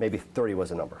 maybe 30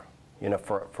 was a number, you know,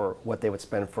 for what they would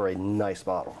spend for a nice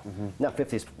bottle. Now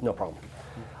 50 is no problem.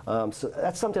 So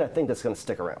that's something I think that's going to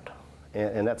stick around,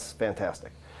 and that's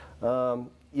fantastic. You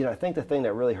know, I think the thing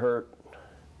that really hurt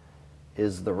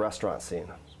is the restaurant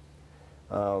scene.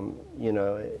 You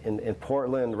know, in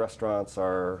Portland, restaurants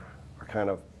are kind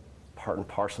of part and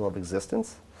parcel of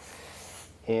existence.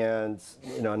 And,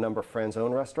 you know, a number of friends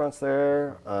own restaurants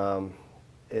there.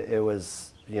 It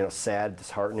was, you know, sad,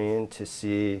 disheartening to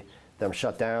see them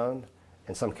shut down,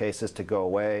 in some cases to go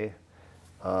away.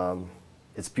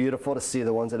 It's beautiful to see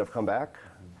the ones that have come back.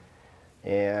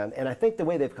 And I think the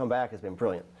way they've come back has been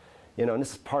brilliant. You know, and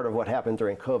this is part of what happened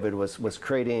during COVID was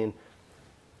creating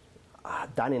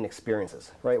dining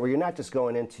experiences, right? Where you're not just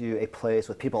going into a place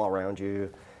with people around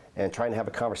you and trying to have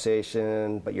a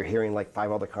conversation, but you're hearing like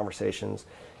 5 other conversations.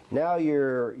 Now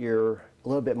you're a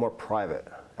little bit more private.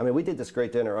 I mean, we did this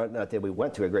great dinner, not that we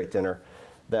went to a great dinner,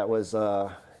 that was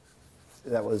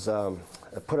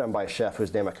put on by a chef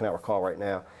whose name I cannot recall right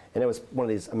now. And it was one of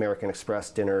these American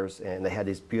Express dinners, and they had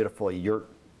these beautiful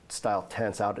yurt-style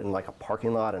tents out in like a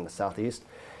parking lot in the southeast.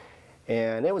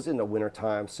 And it was in the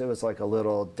wintertime, so it was like a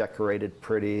little decorated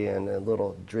pretty and a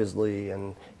little drizzly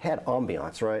and had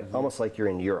ambiance, right? Almost like you're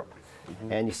in Europe.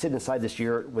 And you sit inside this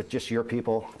yurt with just your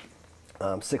people,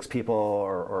 6 people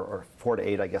or 4 to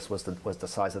 8, I guess, was the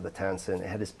size of the tents, and it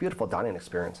had this beautiful dining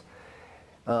experience.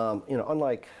 You know,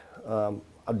 unlike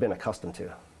I've been accustomed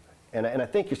to. And I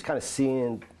think you're kind of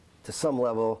seeing, to some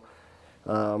level,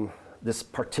 this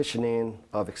partitioning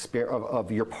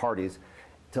of your parties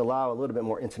to allow a little bit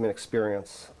more intimate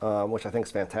experience, which I think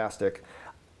is fantastic.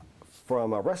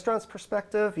 From a restaurant's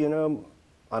perspective, you know,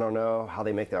 I don't know how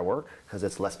they make that work, because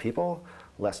it's less people,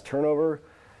 less turnover.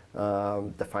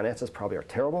 The finances probably are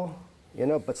terrible, you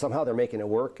know, but somehow they're making it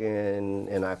work,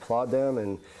 and I applaud them.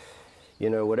 And you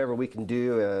know, whatever we can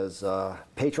do as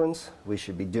patrons, we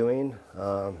should be doing.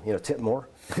 You know, tip more,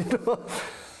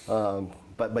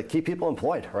 but keep people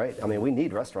employed, right? I mean, we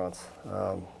need restaurants,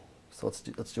 so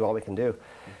let's do all we can do.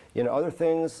 You know, other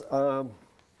things.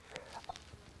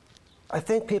 I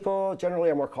think people generally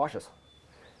are more cautious,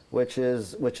 which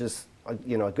is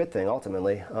you know, a good thing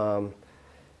ultimately.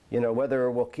 You know, whether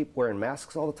we'll keep wearing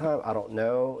masks all the time, I don't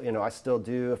know. You know, I still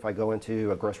do if I go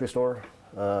into a grocery store.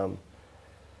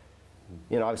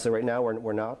 You know, obviously right now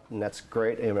we're not, and that's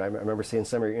great. I remember seeing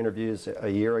some of your interviews a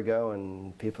year ago,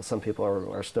 and some people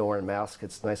are still wearing masks.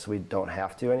 It's nice we don't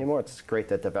have to anymore. It's great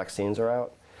that the vaccines are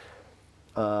out.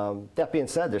 That being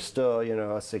said, there's still, you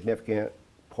know, a significant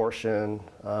portion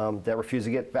that refuse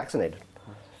to get vaccinated,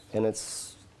 and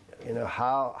it's, you know,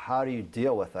 how do you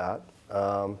deal with that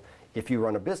if you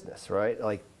run a business, right?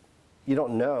 Like, you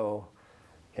don't know,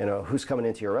 you know, who's coming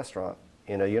into your restaurant.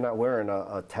 You know, you're not wearing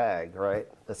a tag, right,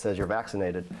 that says you're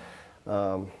vaccinated.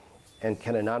 And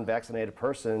can a non-vaccinated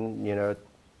person, you know,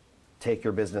 take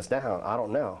your business down? I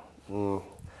don't know.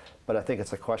 But I think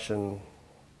it's a question,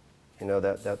 you know,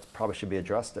 that probably should be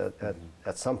addressed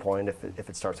at some point if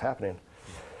it starts happening.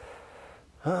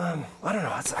 I don't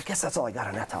know. I guess that's all I got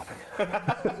on that topic.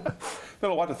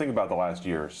 There's a lot to think about the last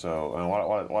year, so and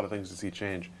a lot of things to see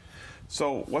change.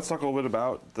 So let's talk a little bit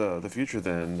about the future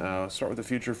then. Start with the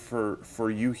future for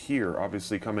you here.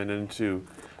 Obviously, coming into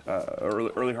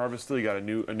early harvest, still you got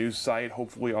a new site,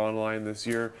 hopefully online this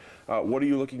year. What are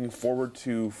you looking forward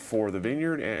to for the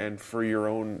vineyard and for your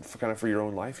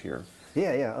own life here?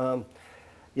 Yeah.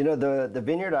 You know, the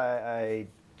vineyard, I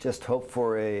just hope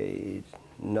for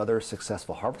another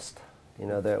successful harvest. You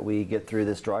know, that we get through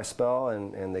this dry spell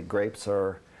and the grapes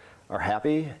are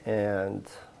happy and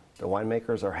the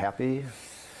winemakers are happy,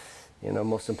 you know,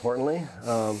 most importantly.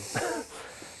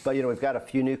 But, you know, we've got a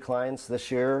few new clients this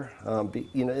year.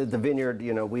 You know, the vineyard,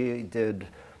 you know, we did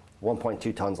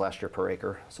 1.2 tons last year per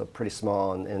acre, so pretty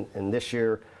small. And this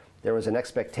year, there was an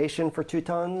expectation for 2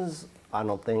 tons. I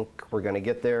don't think we're going to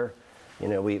get there. You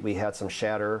know, we had some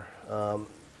shatter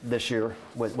this year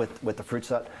with the fruit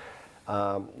set.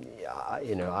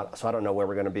 You know, so I don't know where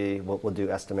we're going to be. We'll do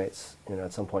estimates, you know,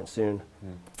 at some point soon.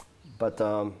 But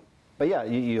yeah,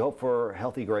 you hope for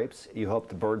healthy grapes. You hope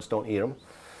the birds don't eat them,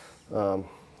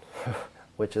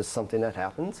 which is something that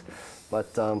happens.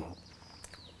 But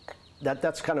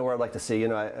that's kind of where I'd like to see. You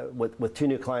know, with 2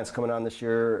 new clients coming on this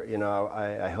year, you know,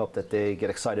 I hope that they get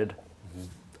excited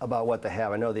about what they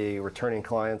have. I know the returning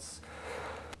clients.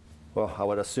 Well, I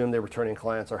would assume the returning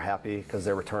clients are happy because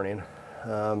they're returning.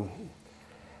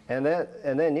 And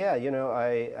then yeah, you know,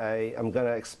 I'm going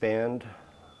to expand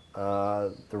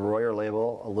the Royer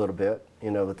label a little bit,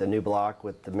 you know, with the new block,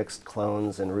 with the mixed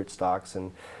clones and rootstocks,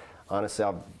 and honestly, I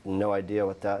have no idea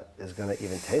what that is going to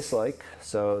even taste like.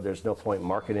 So there's no point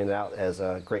marketing it out as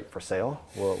a grape for sale.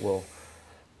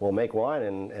 We'll make wine,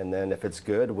 and then if it's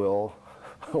good, we'll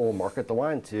market the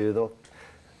wine to the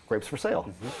grapes for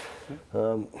sale.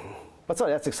 But so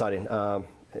that's exciting.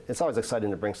 It's always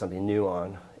exciting to bring something new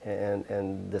on,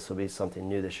 and this will be something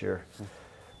new this year.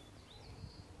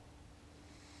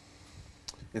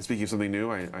 And speaking of something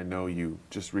new, I know you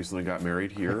just recently got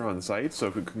married here on the site, so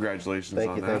congratulations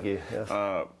on that. Thank you. Yes.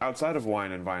 Outside of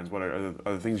wine and vines, what are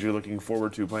the things you're looking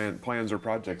forward to, plans or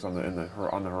projects on the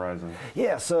horizon?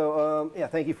 Yeah, so yeah,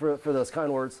 thank you for those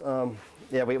kind words.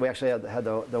 Yeah, we actually had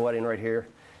the wedding right here.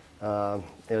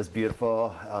 It was beautiful.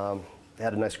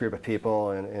 Had a nice group of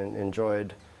people and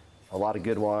enjoyed a lot of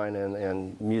good wine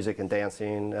and music and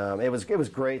dancing. It was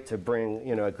great to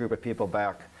bring a group of people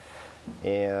back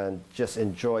and just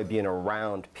enjoy being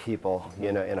around people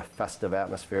in a festive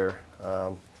atmosphere.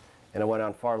 And it went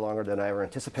on far longer than I ever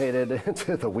anticipated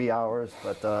into the wee hours.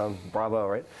 But bravo,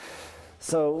 right?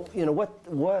 So what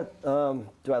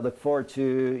do I look forward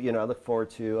to? I look forward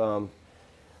to.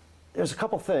 There's a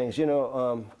couple things.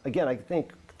 Again, I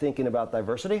think thinking about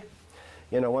diversity.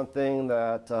 One thing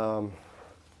that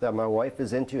that my wife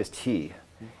is into is tea,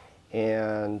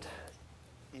 and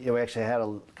we actually had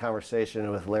a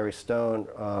conversation with Larry Stone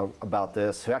about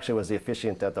this, who actually was the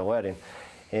officiant at the wedding,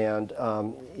 and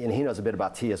he knows a bit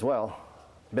about tea as well,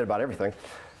 a bit about everything.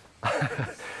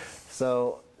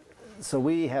 So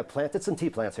we have planted some tea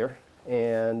plants here,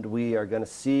 and we are going to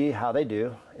see how they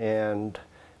do, and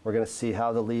we're going to see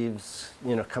how the leaves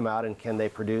come out and can they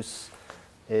produce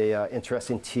a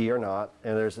interesting tea or not.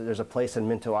 And there's a place in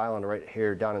Minto Island right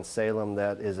here down in Salem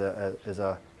that is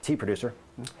a tea producer.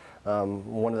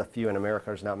 One of the few in America.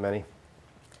 There's not many.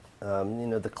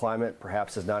 The climate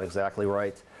perhaps is not exactly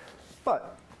right,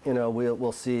 but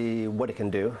we'll see what it can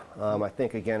do. I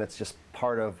think again it's just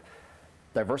part of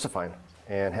diversifying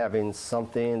and having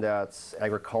something that's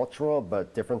agricultural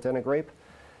but different than a grape.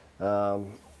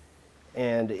 And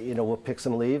we'll pick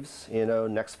some leaves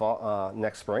next fall,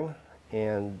 next spring,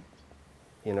 and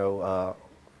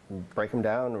break them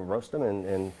down and roast them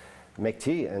and make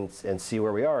tea and see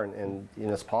where we are. And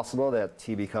it's possible that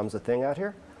tea becomes a thing out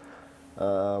here.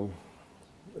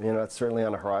 It's certainly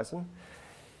on the horizon.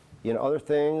 Other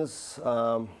things,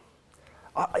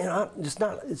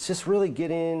 it's just really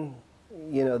getting,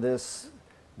 this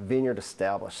vineyard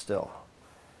established still.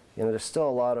 There's still a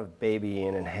lot of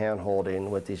babying and hand-holding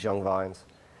with these young vines.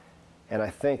 And I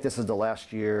think this is the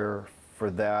last year for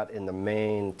that in the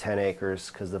main 10 acres,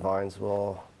 because the vines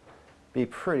will be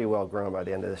pretty well grown by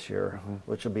the end of this year,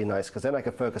 which will be nice, because then I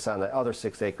can focus on the other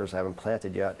 6 acres I haven't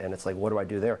planted yet, and it's like, what do I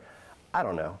do there? I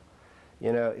don't know.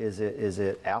 Is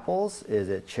it apples? Is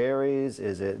it cherries?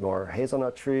 Is it more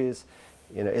hazelnut trees?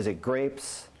 Is it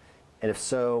grapes? And if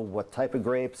so, what type of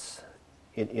grapes?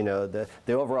 The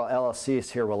overall LLC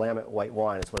is here, Willamette White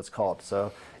Wine is what it's called.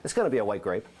 So it's going to be a white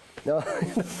grape. No,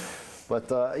 but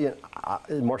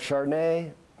more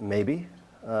Chardonnay, maybe.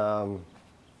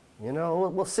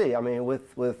 We'll see. I mean,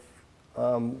 with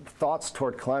thoughts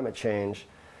toward climate change,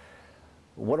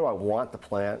 what do I want to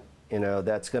plant?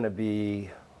 That's going to be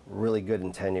really good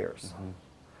in 10 years.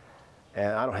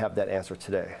 And I don't have that answer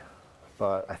today,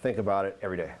 but I think about it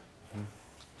every day.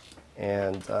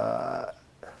 And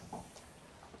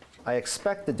I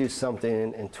expect to do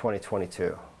something in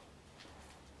 2022.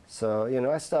 So,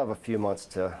 I still have a few months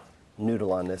to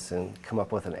noodle on this and come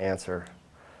up with an answer.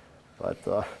 But,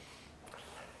 I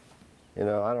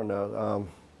don't know.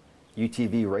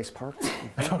 UTV race park?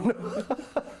 I don't know.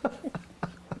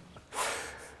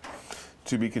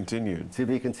 To be continued. To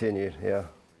be continued, yeah.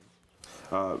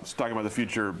 Just talking about the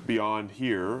future beyond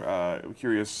here,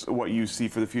 curious what you see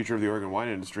for the future of the Oregon wine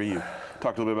industry. You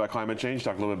talked a little bit about climate change,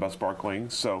 talked a little bit about sparkling.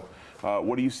 So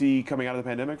what do you see coming out of the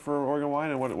pandemic for Oregon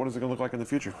wine, and what is it going to look like in the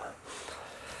future?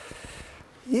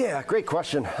 Yeah, great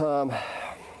question.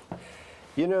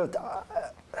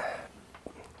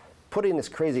 Putting this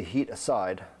crazy heat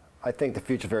aside, I think the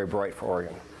future is very bright for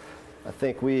Oregon. I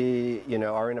think we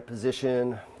are in a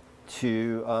position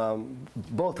to,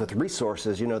 both with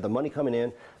resources, the money coming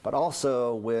in, but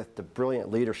also with the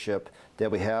brilliant leadership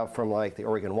that we have from like the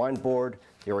Oregon Wine Board,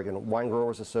 the Oregon Wine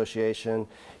Growers Association.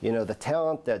 The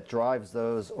talent that drives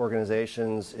those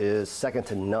organizations is second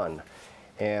to none.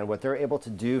 And what they're able to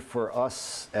do for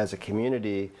us as a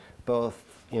community, both,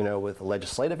 with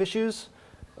legislative issues,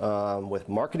 with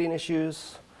marketing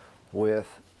issues,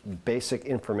 with basic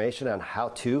information on how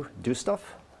to do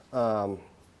stuff,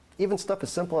 even stuff as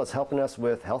simple as helping us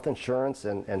with health insurance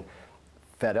and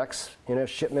FedEx,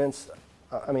 shipments.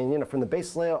 I mean, from the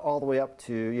base layer all the way up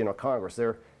to, Congress,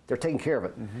 they're taking care of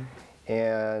it.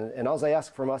 And all they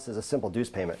ask from us is a simple dues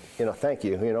payment. Thank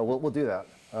you. We'll do that.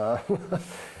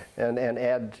 And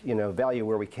add, value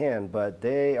where we can. But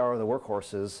they are the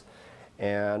workhorses.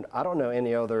 And I don't know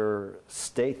any other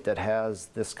state that has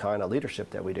this kind of leadership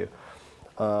that we do.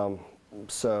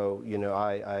 So,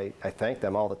 I thank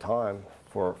them all the time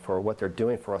for what they're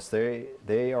doing for us.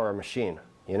 They are a machine,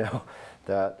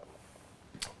 that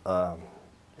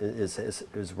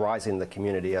is rising the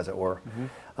community, as it were.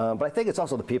 But I think it's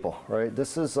also the people, right?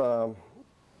 This is a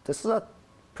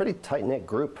pretty tight-knit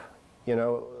group,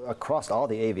 across all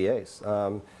the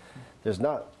AVAs. There's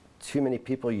not too many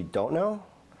people you don't know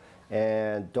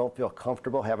and don't feel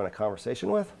comfortable having a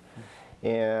conversation with,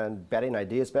 and batting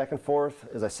ideas back and forth.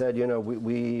 As I said, you know,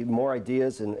 we more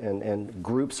ideas and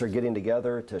groups are getting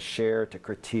together to share, to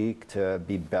critique, to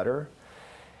be better.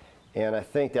 And I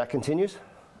think that continues,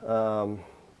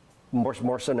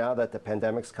 more so now that the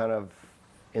pandemic's kind of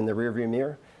in the rearview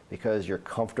mirror, because you're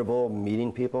comfortable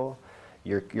meeting people,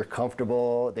 you're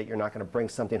comfortable that you're not going to bring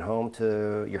something home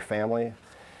to your family.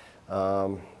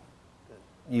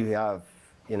 You have,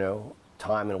 you know,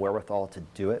 time and wherewithal to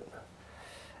do it.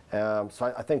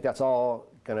 So I think that's all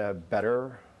going to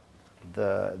better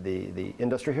the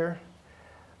industry here.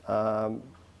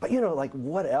 But you know, like,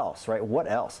 what else, right?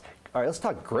 What else? All right, let's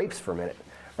talk grapes for a minute,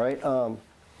 right?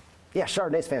 Yeah,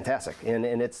 Chardonnay's fantastic, and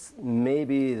it's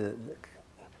maybe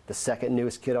the second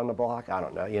newest kid on the block. I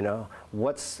don't know, you know.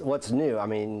 What's new? I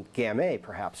mean, Gamay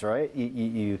perhaps, right?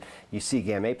 You see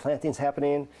Gamay plantings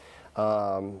happening.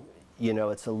 You know,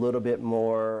 it's a little bit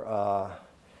more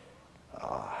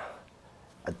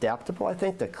adaptable, I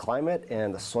think. The climate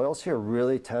and the soils here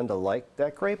really tend to like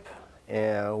that grape,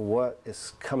 and what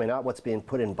is coming out, what's being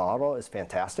put in bottle is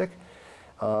fantastic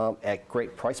at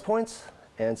great price points.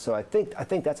 And so I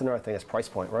think that's another thing, is price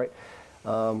point, right?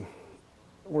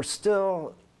 We're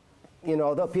still, you know,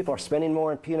 although people are spending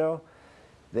more in Pinot,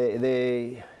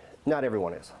 they not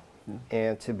everyone is.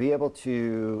 And to be able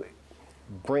to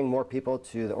bring more people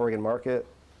to the Oregon market,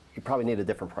 you probably need a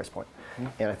different price point.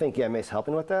 And I think Gamay's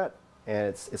helping with that. And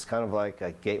it's kind of like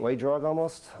a gateway drug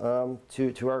almost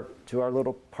to our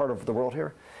little part of the world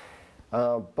here.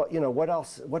 But you know, what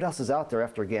else is out there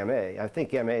after Gamay? I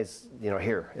think Gamay's, you know,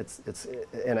 here.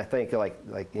 And I think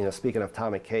like you know, speaking of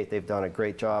Tom and Kate, they've done a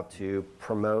great job to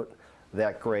promote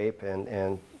that grape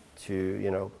and to,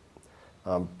 you know,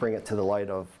 bring it to the light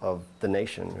of the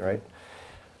nation, right?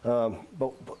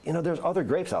 But you know, there's other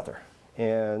grapes out there,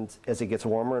 and as it gets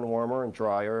warmer and warmer and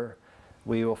drier,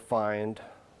 we will find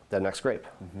the next grape.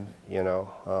 You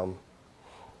know,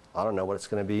 I don't know what it's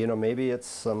going to be. You know, maybe it's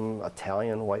some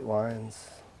Italian white wines.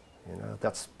 You know,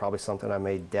 that's probably something I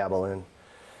may dabble in.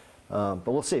 But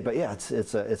we'll see. But yeah,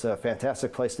 it's a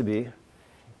fantastic place to be,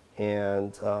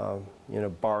 and you know,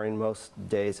 barring most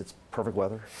days, it's perfect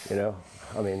weather. You know,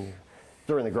 I mean,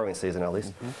 during the growing season at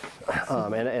least.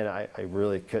 And I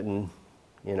really couldn't,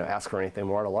 you know, ask for anything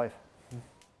more out of life.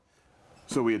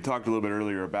 So we had talked a little bit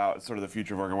earlier about sort of the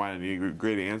future of Oregon wine, and you gave a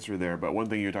great answer there. But one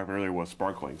thing you were talking about earlier was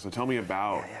sparkling. So tell me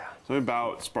about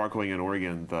sparkling in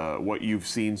Oregon, what you've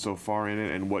seen so far in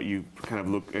it, and what you kind of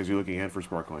look as you're looking ahead for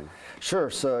sparkling. Sure.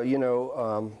 So you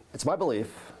know, it's my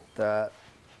belief that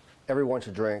everyone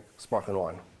should drink sparkling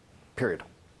wine. Period.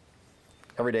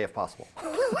 Every day if possible.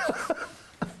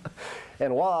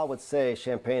 And while I would say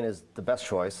champagne is the best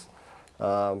choice,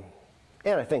 and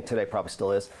I think today probably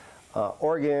still is,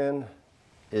 Oregon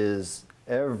is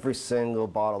every single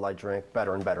bottle I drink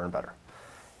better and better and better.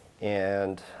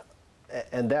 And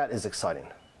that is exciting,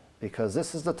 because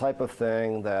this is the type of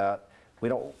thing that we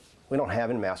don't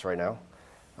have in mass right now.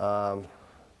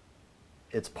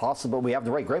 It's possible. We have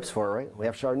the right grapes for it, right? We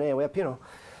have Chardonnay, we have Pinot.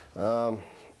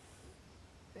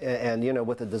 And you know,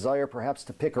 with the desire perhaps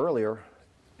to pick earlier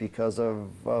because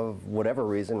of whatever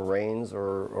reason, rains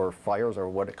or fires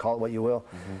or call it what you will,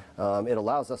 it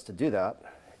allows us to do that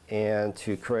and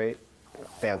to create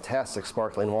fantastic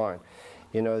sparkling wine.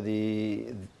 You know,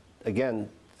 again,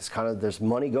 it's kind of, there's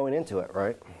money going into it,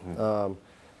 right?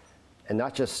 And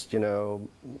not just, you know,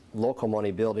 local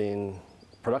money building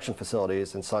production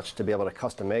facilities and such to be able to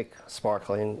custom make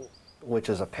sparkling, which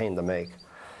is a pain to make.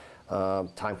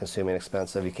 Time consuming,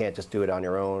 expensive. You can't just do it on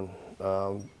your own.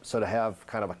 So to have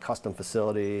kind of a custom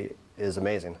facility is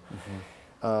amazing.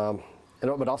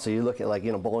 But also you look at, like,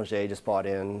 you know, Bollinger just bought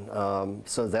in.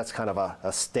 So that's kind of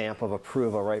a stamp of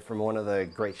approval, right, from one of the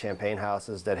great champagne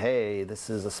houses that, hey, this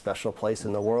is a special place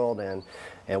in the world,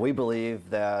 and we believe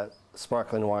that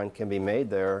sparkling wine can be made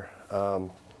there.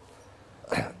 So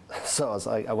I was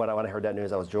like, when I heard that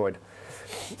news, I was joyed.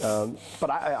 But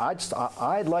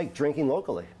I like drinking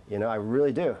locally, you know, I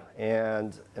really do,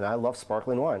 and I love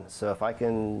sparkling wine. So if I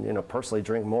can, you know, personally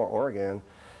drink more Oregon,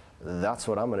 that's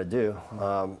what I'm going to do.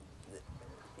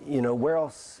 You know, where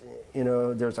else? You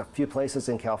know, there's a few places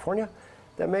in California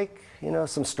that make, you know,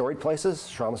 some storied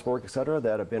places, Schramsborg, et cetera,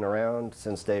 that have been around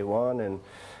since day one, and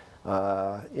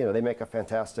you know, they make a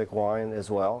fantastic wine as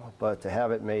well. But to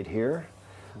have it made here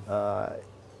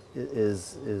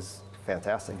is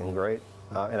fantastic and great.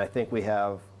 And I think we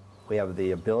have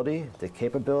the ability, the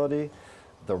capability,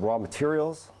 the raw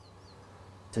materials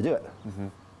to do it.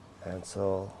 And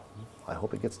so I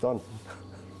hope it gets done.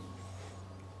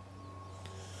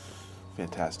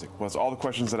 Fantastic. Well, that's all the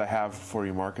questions that I have for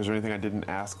you, Mark. Is there anything I didn't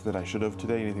ask that I should have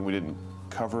today? Anything we didn't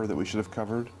cover that we should have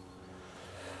covered?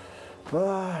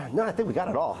 No, I think we got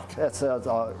it all. That's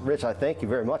Rich, I thank you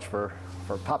very much for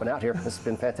popping out here. This has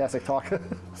been fantastic talk.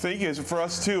 Thank you for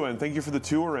us too, and thank you for the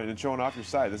tour and showing off your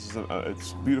site. This is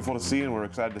it's beautiful to see, and we're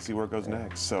excited to see where it goes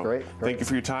next. So Great. Thank you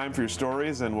for your time, for your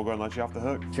stories, and we'll go and let you off the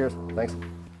hook. Cheers. Thanks.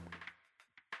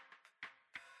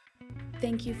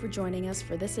 Thank you for joining us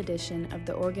for this edition of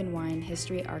the Oregon Wine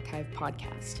History Archive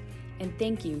podcast. And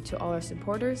thank you to all our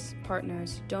supporters,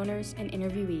 partners, donors, and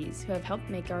interviewees who have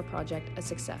helped make our project a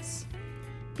success.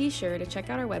 Be sure to check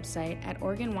out our website at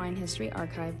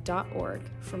OregonWineHistoryArchive.org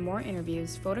for more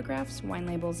interviews, photographs, wine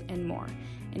labels, and more.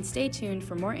 And stay tuned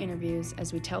for more interviews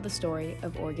as we tell the story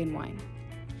of Oregon wine.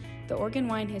 The Oregon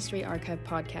Wine History Archive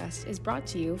podcast is brought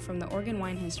to you from the Oregon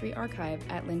Wine History Archive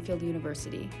at Linfield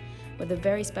University, with a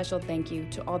very special thank you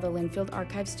to all the Linfield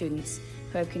Archive students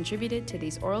who have contributed to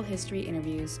these oral history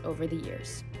interviews over the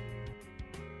years.